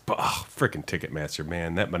 Craziness. But freaking Ticketmaster,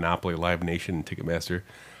 man. That monopoly, Live Nation and Ticketmaster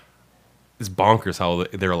is bonkers how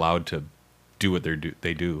they're allowed to do what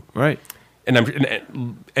they do. Right.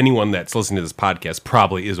 And anyone that's listening to this podcast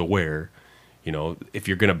probably is aware, if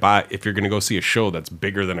you're going to go see a show that's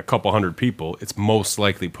bigger than a couple hundred people, it's most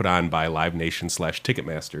likely put on by Live Nation /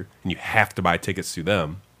 Ticketmaster, and you have to buy tickets through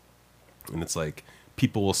them. And it's like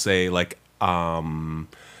people will say like, I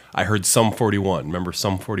heard Sum 41. Remember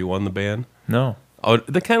Sum 41, the band? No. Oh,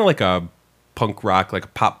 they're kind of like a punk rock, like a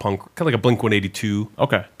pop punk, kind of like a Blink 182.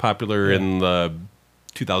 Okay. Popular in the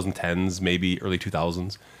 2010s, maybe early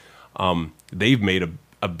 2000s. They've made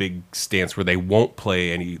a big stance where they won't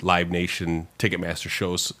play any Live Nation Ticketmaster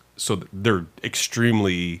shows so they're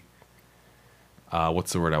extremely.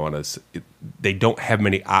 What's the word I want to say? They don't have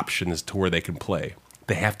many options to where they can play.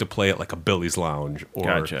 They have to play at like a Billy's Lounge or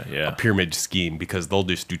a Pyramid Scheme because they'll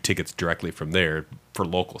just do tickets directly from there for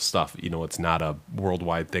local stuff. You know, it's not a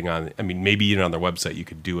worldwide thing maybe even on their website you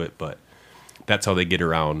could do it, but that's how they get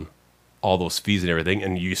around all those fees and everything.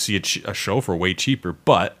 And you see a show for way cheaper.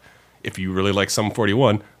 But if you really like Sum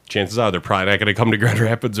 41, chances are they're probably not going to come to Grand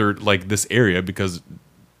Rapids or like this area because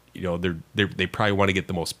you know they probably want to get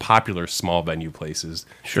the most popular small venue places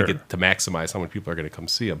to maximize how many people are going to come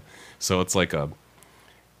see them. So it's like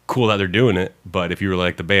cool that they're doing it, but if you really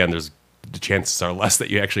like the band, the chances are less that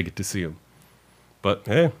you actually get to see them. But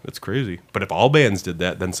hey, it's crazy. But if all bands did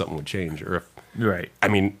that, then something would change. Or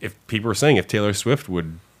if people were saying if Taylor Swift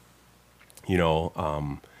would,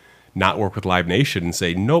 not work with Live Nation and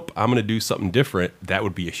say nope, I'm going to do something different, that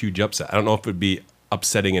would be a huge upset. I don't know if it would be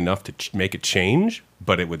upsetting enough to make it change,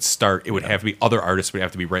 but it would start. It would have to be other artists would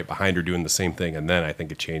have to be right behind her doing the same thing, and then I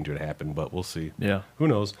think a change would happen. But we'll see. Yeah, who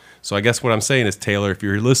knows? So I guess what I'm saying is, Taylor, if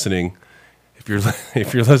you're listening, if you're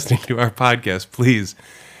listening to our podcast, please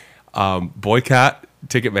boycott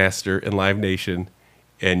Ticketmaster and Live Nation,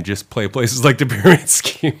 and just play places like the Pyramid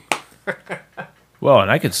Scheme. Well, and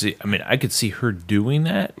I could see her doing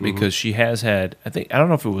that because she has had. I don't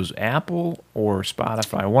know if it was Apple or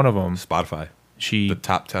Spotify, one of them. Spotify. The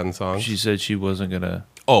top 10 songs. She said she wasn't gonna.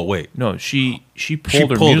 Oh wait, no, she pulled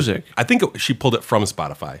her music. I think she pulled it from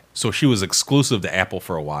Spotify, so she was exclusive to Apple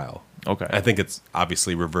for a while. Okay, I think it's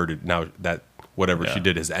obviously reverted now that whatever she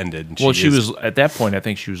did has ended. And she was at that point. I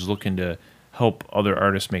think she was looking to help other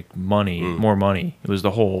artists make money, more money. It was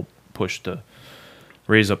the whole push to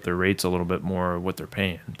raise up their rates a little bit more of what they're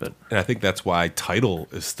paying. And I think that's why Tidal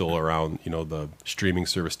is still around. You know, the streaming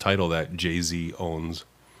service Tidal that Jay-Z owns.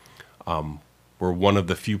 We're one of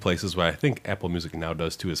the few places where I think Apple Music now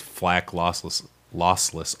does too is FLAC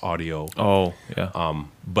lossless audio. Oh, yeah.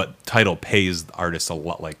 But Tidal pays the artists a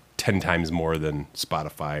lot, like 10 times more than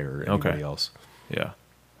Spotify or anybody else. Yeah.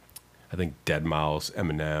 I think Deadmau5,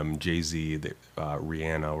 Eminem, Jay-Z,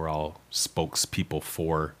 Rihanna were all spokespeople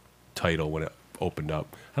for Tidal when it opened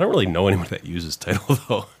up. I don't really know anyone that uses Tidal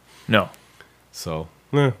though. No. So,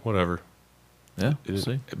 whatever. Yeah, we'll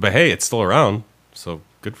see. But hey, it's still around, so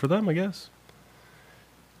good for them, I guess.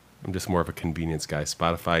 I'm just more of a convenience guy.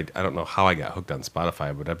 Spotify, I don't know how I got hooked on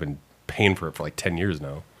Spotify, but I've been paying for it for like 10 years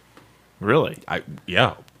now. Really? I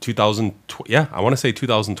want to say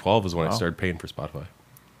 2012 is when I started paying for Spotify.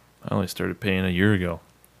 I only started paying a year ago.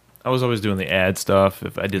 I was always doing the ad stuff.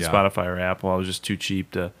 If I did Spotify or Apple, I was just too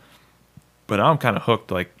cheap to. But now I'm kind of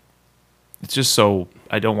hooked. Like, it's just so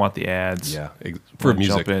I don't want the ads. Yeah, for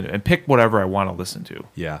music. Jump in and pick whatever I want to listen to.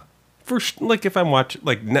 Yeah. Like if I'm watching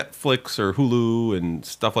like Netflix or Hulu and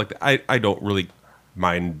stuff like that, I don't really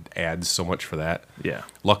mind ads so much for that. Yeah.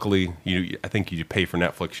 Luckily, I think you pay for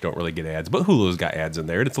Netflix, you don't really get ads, but Hulu's got ads in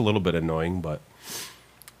there, and it's a little bit annoying. But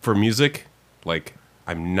for music, like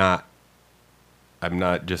I'm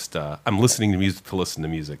listening to music to listen to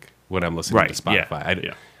music when I'm listening to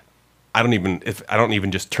Spotify. I don't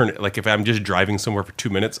even just turn it. Like if I'm just driving somewhere for 2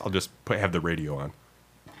 minutes, I'll just have the radio on.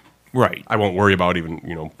 Right. I won't worry about even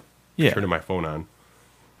turning my phone on.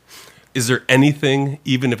 Is there anything,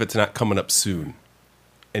 even if it's not coming up soon,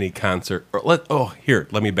 any concert? Or let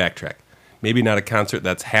me backtrack. Maybe not a concert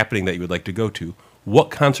that's happening that you would like to go to. What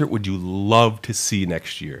concert would you love to see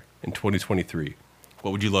next year in 2023?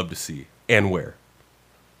 What would you love to see and where?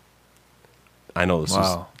 I know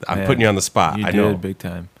I'm putting you on the spot. I know, big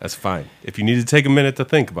time. That's fine. If you need to take a minute to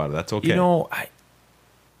think about it, that's okay.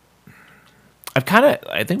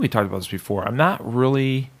 I think we talked about this before. I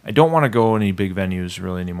don't want to go any big venues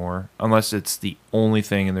really anymore, unless it's the only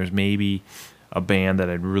thing and there's maybe a band that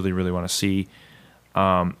I'd really, really want to see.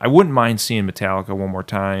 I wouldn't mind seeing Metallica one more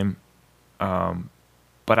time,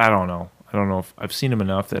 but I don't know. I don't know if I've seen them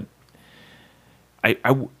enough that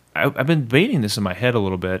I've been debating this in my head a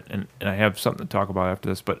little bit, and I have something to talk about after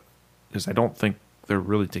this, but because I don't think they're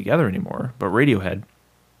really together anymore, but Radiohead.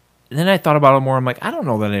 And then I thought about it more. I'm like, I don't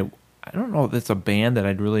know if it's a band that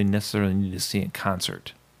I'd really necessarily need to see in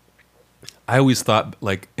concert. I always thought,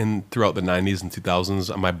 like, throughout the 90s and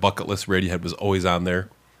 2000s, on my bucket list, Radiohead was always on there.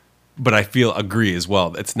 But I agree as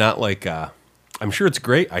well. It's not like, I'm sure it's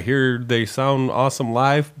great. I hear they sound awesome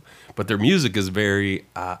live, but their music is very,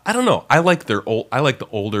 I don't know. I like the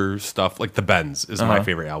older stuff. Like The Bends is my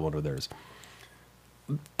favorite album of theirs.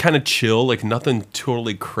 Kind of chill, like nothing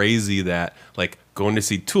totally crazy that, like, going to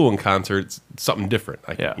see Tool in concerts, something different.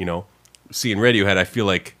 Like, seeing Radiohead, I feel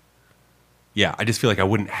like, I just feel like I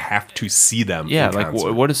wouldn't have to see them. Yeah, like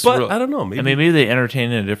what is? But I don't know. Maybe they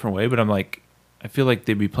entertain in a different way. But I'm like, I feel like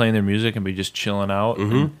they'd be playing their music and be just chilling out,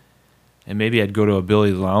 and maybe I'd go to a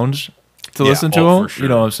Billy's Lounge to listen to them. For sure. You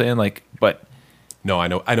know what I'm saying? Like, but no, I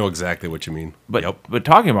know exactly what you mean. But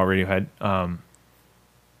talking about Radiohead,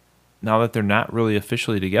 now that they're not really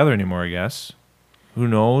officially together anymore, I guess. Who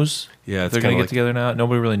knows? Yeah, if they're going to get together now.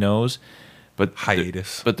 Nobody really knows. But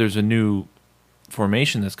hiatus. But there's a new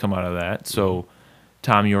formation that's come out of that. So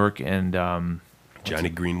Tom York and Johnny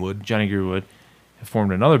Greenwood have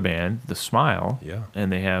formed another band, The Smile. Yeah.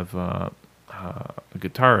 And they have a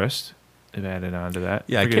guitarist they've added on to that.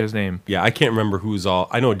 Yeah, I forget his name. Yeah, I can't remember who's all.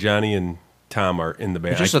 I know Johnny and Tom are in the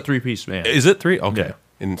band. It's just a 3-piece band. Is it 3? Okay. Yeah.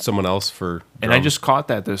 And someone else for drum. And I just caught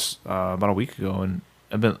that about a week ago, and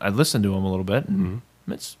I listened to them a little bit. And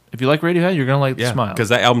if you like Radiohead, you're gonna like The Smile, because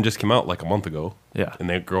that album just came out like a month ago. Yeah, and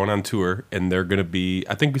they're going on tour, and they're gonna be.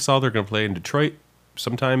 I think we saw they're gonna play in Detroit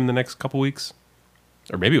sometime in the next couple weeks,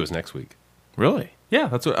 or maybe it was next week. Really? Yeah,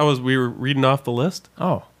 that's what we were reading off the list.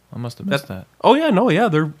 Oh, I must have missed that. Oh yeah, no, yeah,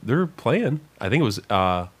 they're playing. I think it was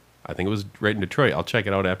right in Detroit. I'll check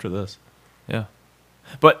it out after this. Yeah.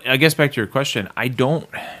 But I guess back to your question, I don't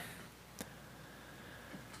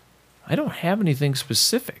have anything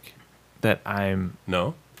specific that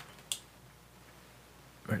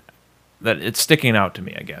that it's sticking out to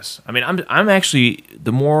me, I guess. I mean, I'm actually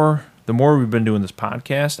the more we've been doing this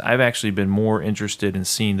podcast, I've actually been more interested in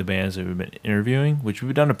seeing the bands that we've been interviewing, which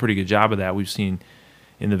we've done a pretty good job of that. We've seen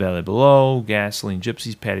In the Valley Below, Gasoline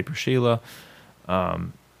Gypsies, Patty Pershela.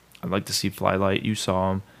 I'd like to see Flylight. You saw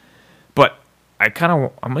them. But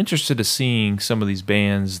I'm interested in seeing some of these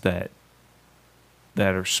bands that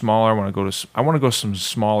are smaller. I want to go to some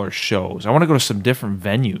smaller shows. I want to go to some different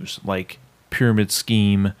venues like Pyramid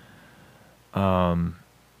Scheme. Where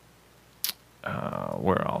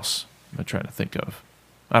else am I trying to think of?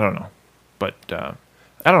 I don't know, but I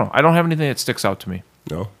don't know. I don't have anything that sticks out to me.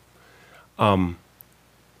 No.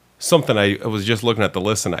 Something I was just looking at the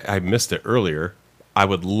list and I missed it earlier. I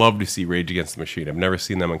would love to see Rage Against the Machine. I've never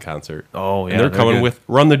seen them in concert. Oh, yeah. And they're coming good with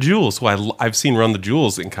Run the Jewels. So I've seen Run the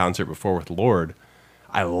Jewels in concert before with Lord.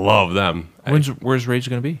 I love them. Where's Rage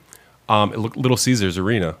going to be? Little Caesars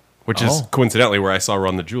Arena, which is coincidentally where I saw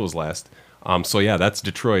Run the Jewels last. So yeah, that's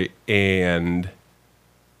Detroit. And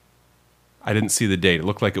I didn't see the date. It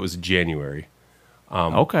looked like it was January.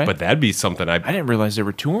 Okay. But that'd be something I didn't realize they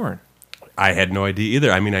were touring. I had no idea either.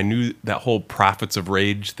 I mean, I knew that whole Prophets of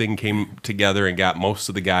Rage thing came together and got most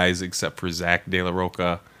of the guys except for Zach De La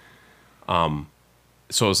Roca. So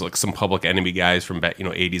it was like some Public Enemy guys from back,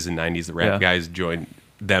 80s and 90s. The rap guys joined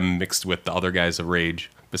them mixed with the other guys of Rage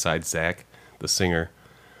besides Zach, the singer.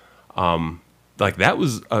 Like that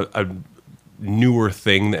was a newer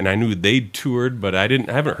thing, and I knew they'd toured, but I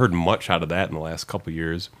haven't heard much out of that in the last couple of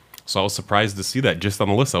years. So I was surprised to see that just on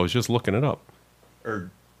the list. I was just looking it up, or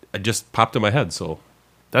it just popped in my head. So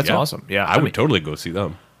that's awesome. Yeah, I would totally go see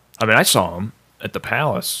them. I mean, I saw them at the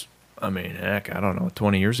Palace. I mean, heck, I don't know,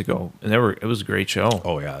 20 years ago, and it was a great show.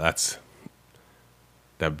 Oh yeah, that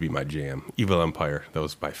would be my jam. Evil Empire. That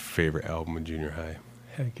was my favorite album in junior high.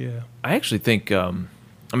 Heck yeah. I actually think.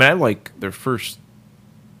 I like their first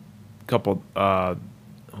couple.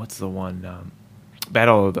 What's the one?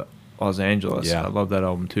 Battle of Los Angeles. Yeah, I love that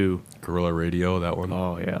album too. Guerrilla Radio. That one.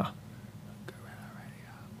 Oh yeah.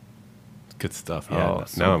 Good stuff. Yeah. Oh,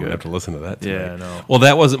 so now I'm good. gonna have to listen to that tonight. Yeah, no. Well,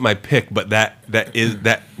 that wasn't my pick, but that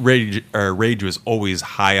Rage was always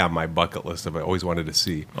high on my bucket list of I always wanted to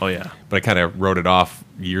see. Oh yeah. But I kind of wrote it off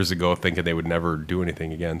years ago, thinking they would never do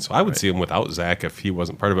anything again. So I would see him without Zach if he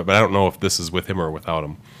wasn't part of it. But I don't know if this is with him or without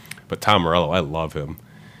him. But Tom Morello, I love him.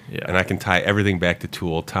 Yeah. And I can tie everything back to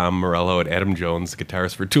Tool. Tom Morello and Adam Jones, the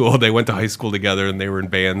guitarist for Tool, they went to high school together and they were in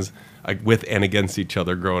bands with and against each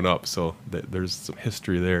other growing up. So there's some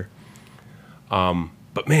history there.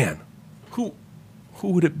 But man, who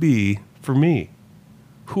would it be for me?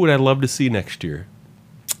 Who would I love to see next year?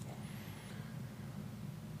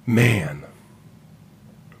 Man,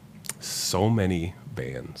 so many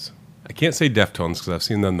bands. I can't say Deftones because I've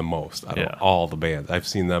seen them the most out of all the bands. I've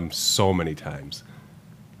seen them so many times.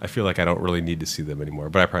 I feel like I don't really need to see them anymore,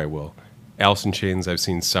 but I probably will. Alice in Chains I've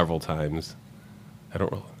seen several times. I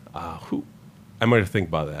don't really. I might have to think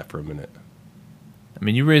about that for a minute. I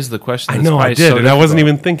mean, you raised the question. I know I did, and I wasn't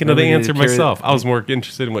even thinking of the answer myself. I was more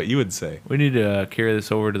interested in what you would say. We need to carry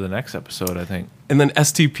this over to the next episode, I think. And then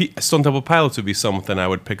STP, Stone Temple Pilots, would be something I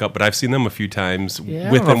would pick up, but I've seen them a few times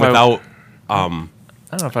with and without. I don't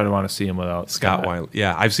know if I'd want to see him without Scott Weiland.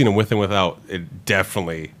 Yeah, I've seen him with and without. It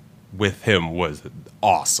definitely with him was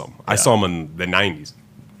awesome. Yeah. I saw him in the 90s,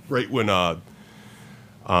 right when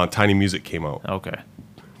Tiny Music came out. Okay.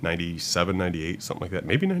 97, 98, something like that.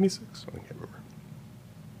 Maybe 96. I can't remember.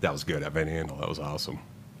 That was good at Van Andel. That was awesome.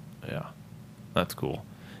 Yeah, that's cool.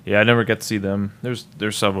 Yeah, I never got to see them. There's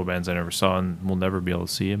several bands I never saw and will never be able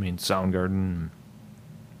to see. I mean, Soundgarden.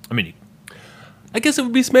 I mean, I guess it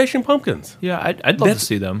would be Smashing Pumpkins. yeah, I'd love to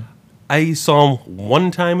see them. I saw them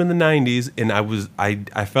one time in the 90s, and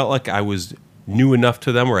I felt like I was new enough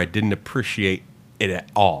to them where I didn't appreciate it at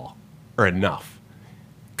all or enough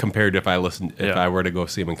compared to if I were to go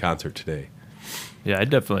see them in concert today. Yeah, I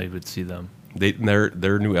definitely would see them.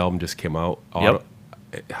 Their new album just came out. Yep.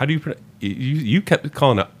 How do you kept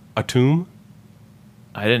calling it Atum?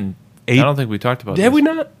 I don't think we talked about. Did we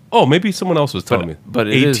not? Oh, maybe someone else was telling me. But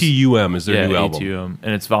it ATUM is their new album. ATUM,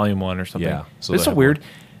 and it's Volume 1 or something. Yeah, so it's so weird.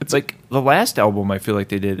 It's like the last album I feel like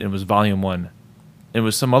they did. It was Volume 1. It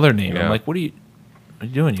was some other name. Yeah. I'm like, what are you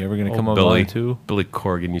doing? You ever going to come up with Volume 2? Billy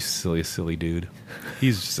Corgan, you silly dude.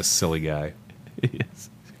 He's just a silly guy. He is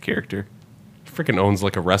a character. Freaking owns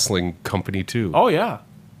like a wrestling company too. Oh yeah,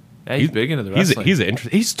 he's big into the wrestling.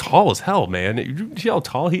 He's tall as hell, man. You see how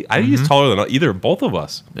tall he's taller than either both of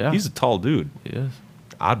us. Yeah, he's a tall dude. He is.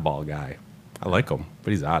 Oddball guy. I like him,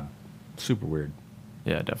 but he's odd. Super weird.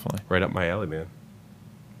 Yeah, definitely. Right up my alley, man.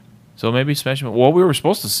 So maybe Smash Mouth. Well, we were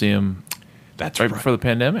supposed to see him. That's right before the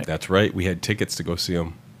pandemic. That's right. We had tickets to go see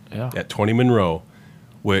him. Yeah. At 20 Monroe,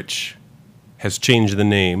 which has changed the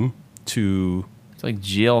name to. It's like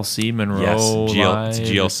GLC Monroe. Yes, it's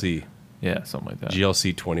GLC. Yeah, something like that.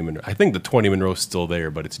 GLC 20 Monroe. I think the 20 Monroe is still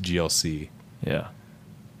there, but it's GLC. Yeah.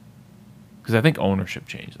 Because I think ownership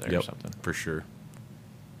changed there or something. For sure.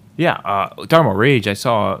 Yeah, talking about Rage, I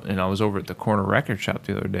was over at the Corner Record Shop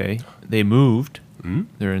the other day. They moved. Mm-hmm.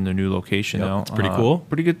 They're in their new location now. It's pretty cool.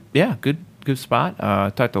 Pretty good. Yeah, good spot.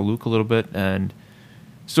 Talked to Luke a little bit, and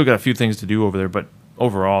still got a few things to do over there. But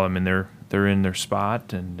overall, I mean, they're in their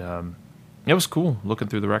spot, and it was cool looking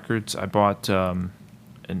through the records. I bought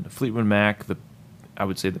in Fleetwood Mac I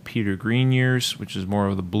would say the Peter Green years, which is more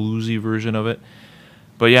of the bluesy version of it.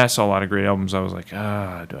 But yeah, I saw a lot of great albums. I was like, do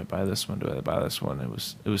I buy this one? Do I buy this one?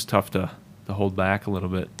 It was tough to hold back a little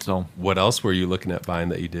bit. So what else were you looking at buying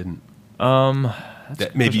that you didn't?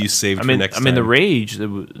 That maybe you saved for next time. I mean, the Rage,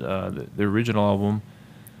 the original album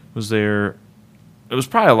was there. It was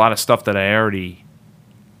probably a lot of stuff that I already,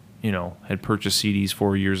 had purchased CDs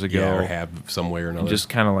 4 years ago. Or have some way or another. And just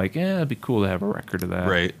kind of like, it'd be cool to have a record of that.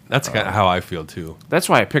 Right. That's kind of how I feel, too. That's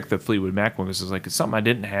why I picked the Fleetwood Mac one, because it's something I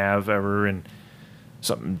didn't have ever and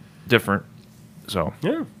something different. So,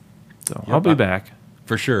 yeah. So I'll be back.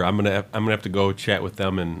 For sure. I'm gonna have to go chat with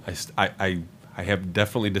them, and I have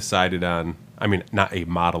definitely decided on, I mean, not a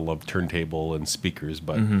model of turntable and speakers,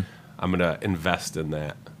 but I'm going to invest in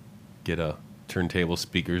that. Get a turntable,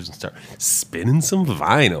 speakers, and start spinning some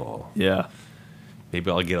vinyl. Yeah. Maybe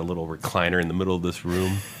I'll get a little recliner in the middle of this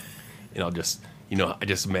room, and I'll just, I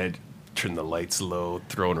just imagine turn the lights low,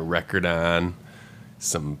 throwing a record on,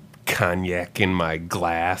 some cognac in my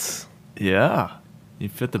glass. Yeah. You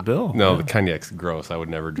fit the bill. No, the cognac's gross. I would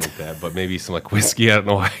never drink that. But maybe some whiskey. I don't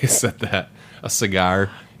know why I said that. A cigar.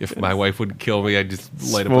 If my wife wouldn't kill me, I'd just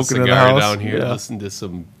light up a cigar down here and listen to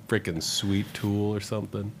some freaking Sweet Tool or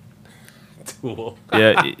something. Tool.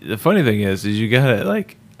 Yeah. The funny thing is you gotta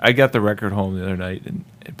I got the record home the other night and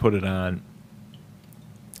put it on.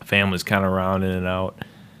 Family's kind of around in and out,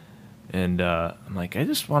 and I'm like, I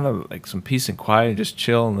just want to some peace and quiet and just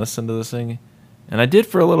chill and listen to this thing, and I did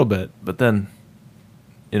for a little bit, but then.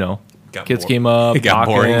 Kids came up, it got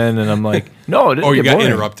talking, boring. And I'm like, no, it didn't get boring.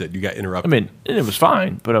 Interrupted. You got interrupted. I mean, it was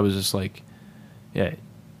fine, but I was just like, yeah,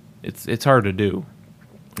 it's hard to do.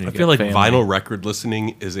 I feel like vinyl record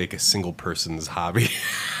listening is like a single person's hobby.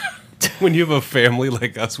 When you have a family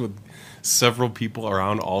like us with several people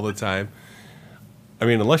around all the time, I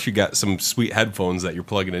mean, unless you got some sweet headphones that you're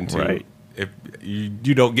plugging into, right. If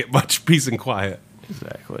you don't get much peace and quiet.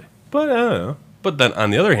 Exactly. But I don't know. But then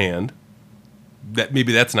on the other hand, that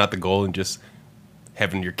maybe that's not the goal, and just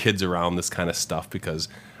having your kids around this kind of stuff, because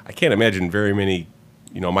I can't imagine very many,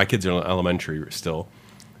 my kids are in elementary still.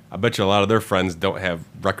 I bet you a lot of their friends don't have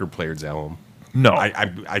record players at home. No.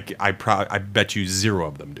 I bet you zero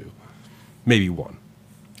of them do. Maybe one.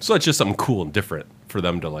 So it's just something cool and different for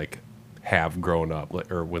them to have growing up,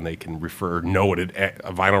 or when they can know what a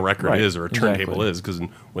vinyl record is or a turntable is, because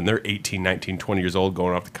when they're 18, 19, 20 years old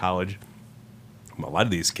going off to college, a lot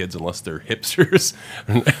of these kids, unless they're hipsters,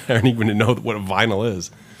 aren't even going to know what a vinyl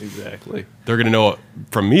is. Exactly. They're going to know it.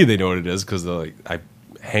 From me, they know what it is, because I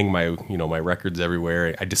hang my my records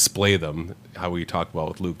everywhere. I display them. How we talked about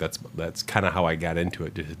with Luke. That's kind of how I got into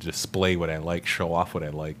it, to display what I like, show off what I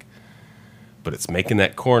like. But it's making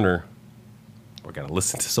that corner. We're gonna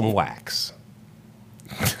listen to some Wax.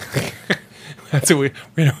 That's what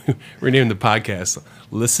we're naming the podcast.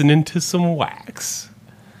 Listening to some wax.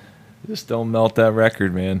 Just don't melt that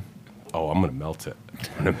record, man. Oh, I'm gonna melt it.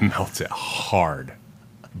 I'm gonna melt it hard,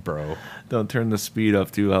 bro. Don't turn the speed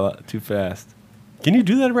up too fast. Can you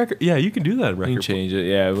do that record? Yeah, you can do that record. You can change it.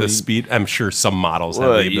 Yeah, The speed. I'm sure some models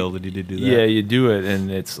have the ability to do that. Yeah, you do it,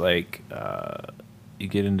 and it's like you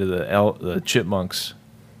get into the chipmunks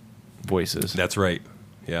voices. That's right.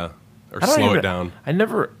 Yeah, or slow it down. I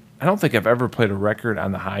don't think I've ever played a record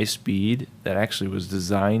on the high speed that actually was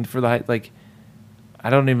designed for the high. Like,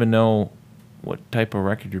 I don't even know what type of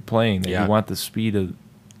record you're playing that you want the speed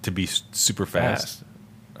to be super fast.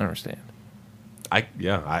 I understand. I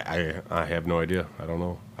have no idea. I don't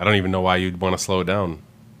know. I don't even know why you'd want to slow it down.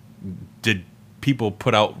 Did people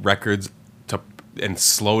put out records and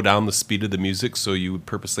slow down the speed of the music so you would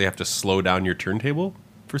purposely have to slow down your turntable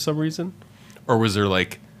for some reason? Or was there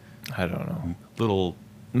like, I don't know, little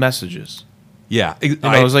messages? Yeah, it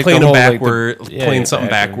was like playing the them whole, backward, like playing something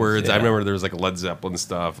backwards. Yeah. I remember there was like Led Zeppelin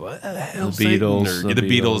stuff. The Beatles. The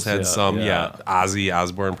Beatles had some. Yeah. Ozzy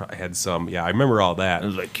Osbourne had some. Yeah, I remember all that. It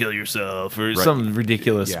was like kill yourself or something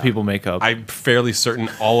ridiculous people make up. I'm fairly certain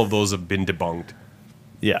all of those have been debunked.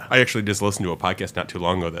 Yeah, I actually just listened to a podcast not too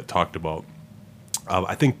long ago that talked about.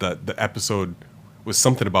 I think the episode was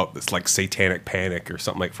something about this like satanic panic or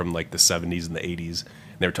something like from like the 70s and the 80s.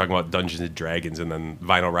 They were talking about Dungeons and Dragons and then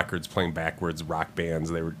vinyl records playing backwards, rock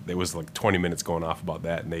bands. It was like 20 minutes going off about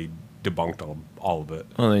that, and they debunked all of it.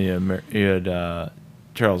 Well, you had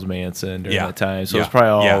Charles Manson during that time, so it's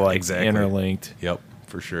probably all interlinked. Yep,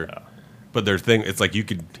 for sure. Yeah. But their thing, it's like you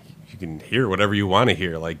can hear whatever you want to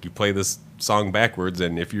hear. Like you play this song backwards,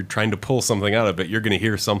 and if you're trying to pull something out of it, you're going to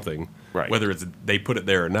hear something. Right. Whether it's they put it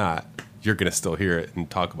there or not, you're going to still hear it and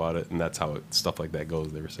talk about it, and that's how stuff like that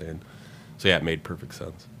goes. They were saying. So yeah, it made perfect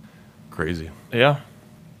sense. Crazy. Yeah.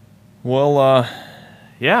 Well,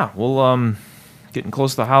 getting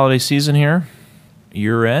close to the holiday season here.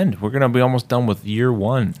 Year end. We're gonna be almost done with year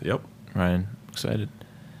one. Yep. Ryan, excited.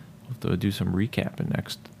 We'll have to do some recapping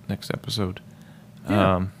next episode.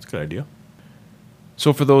 Yeah, it's a good idea.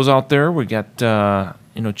 So for those out there, we got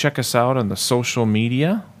check us out on the social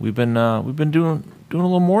media. We've been doing a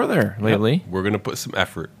little more there lately. Yep. We're gonna put some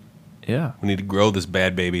effort. Yeah. We need to grow this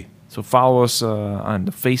bad baby. So follow us on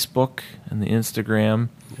the Facebook and the Instagram.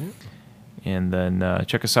 Mm-hmm. And then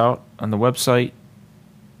check us out on the website,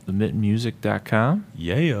 themittenmusic.com.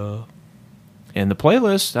 Yeah. And the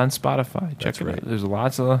playlist on Spotify. Check it out. There's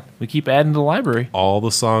lots we keep adding to the library. All the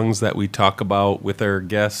songs that we talk about with our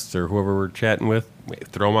guests or whoever we're chatting with, we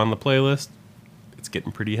throw them on the playlist. It's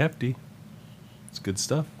getting pretty hefty. It's good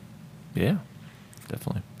stuff. Yeah,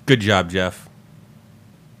 definitely. Good job, Jeff.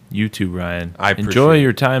 You too, Ryan. I enjoy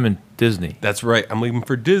your time in Disney. That's right. I'm leaving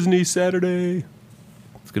for Disney Saturday.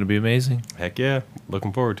 It's going to be amazing. Heck yeah.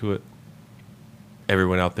 Looking forward to it.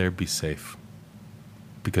 Everyone out there, be safe.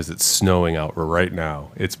 Because it's snowing out right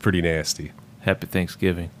now. It's pretty nasty. Happy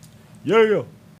Thanksgiving. Yeah.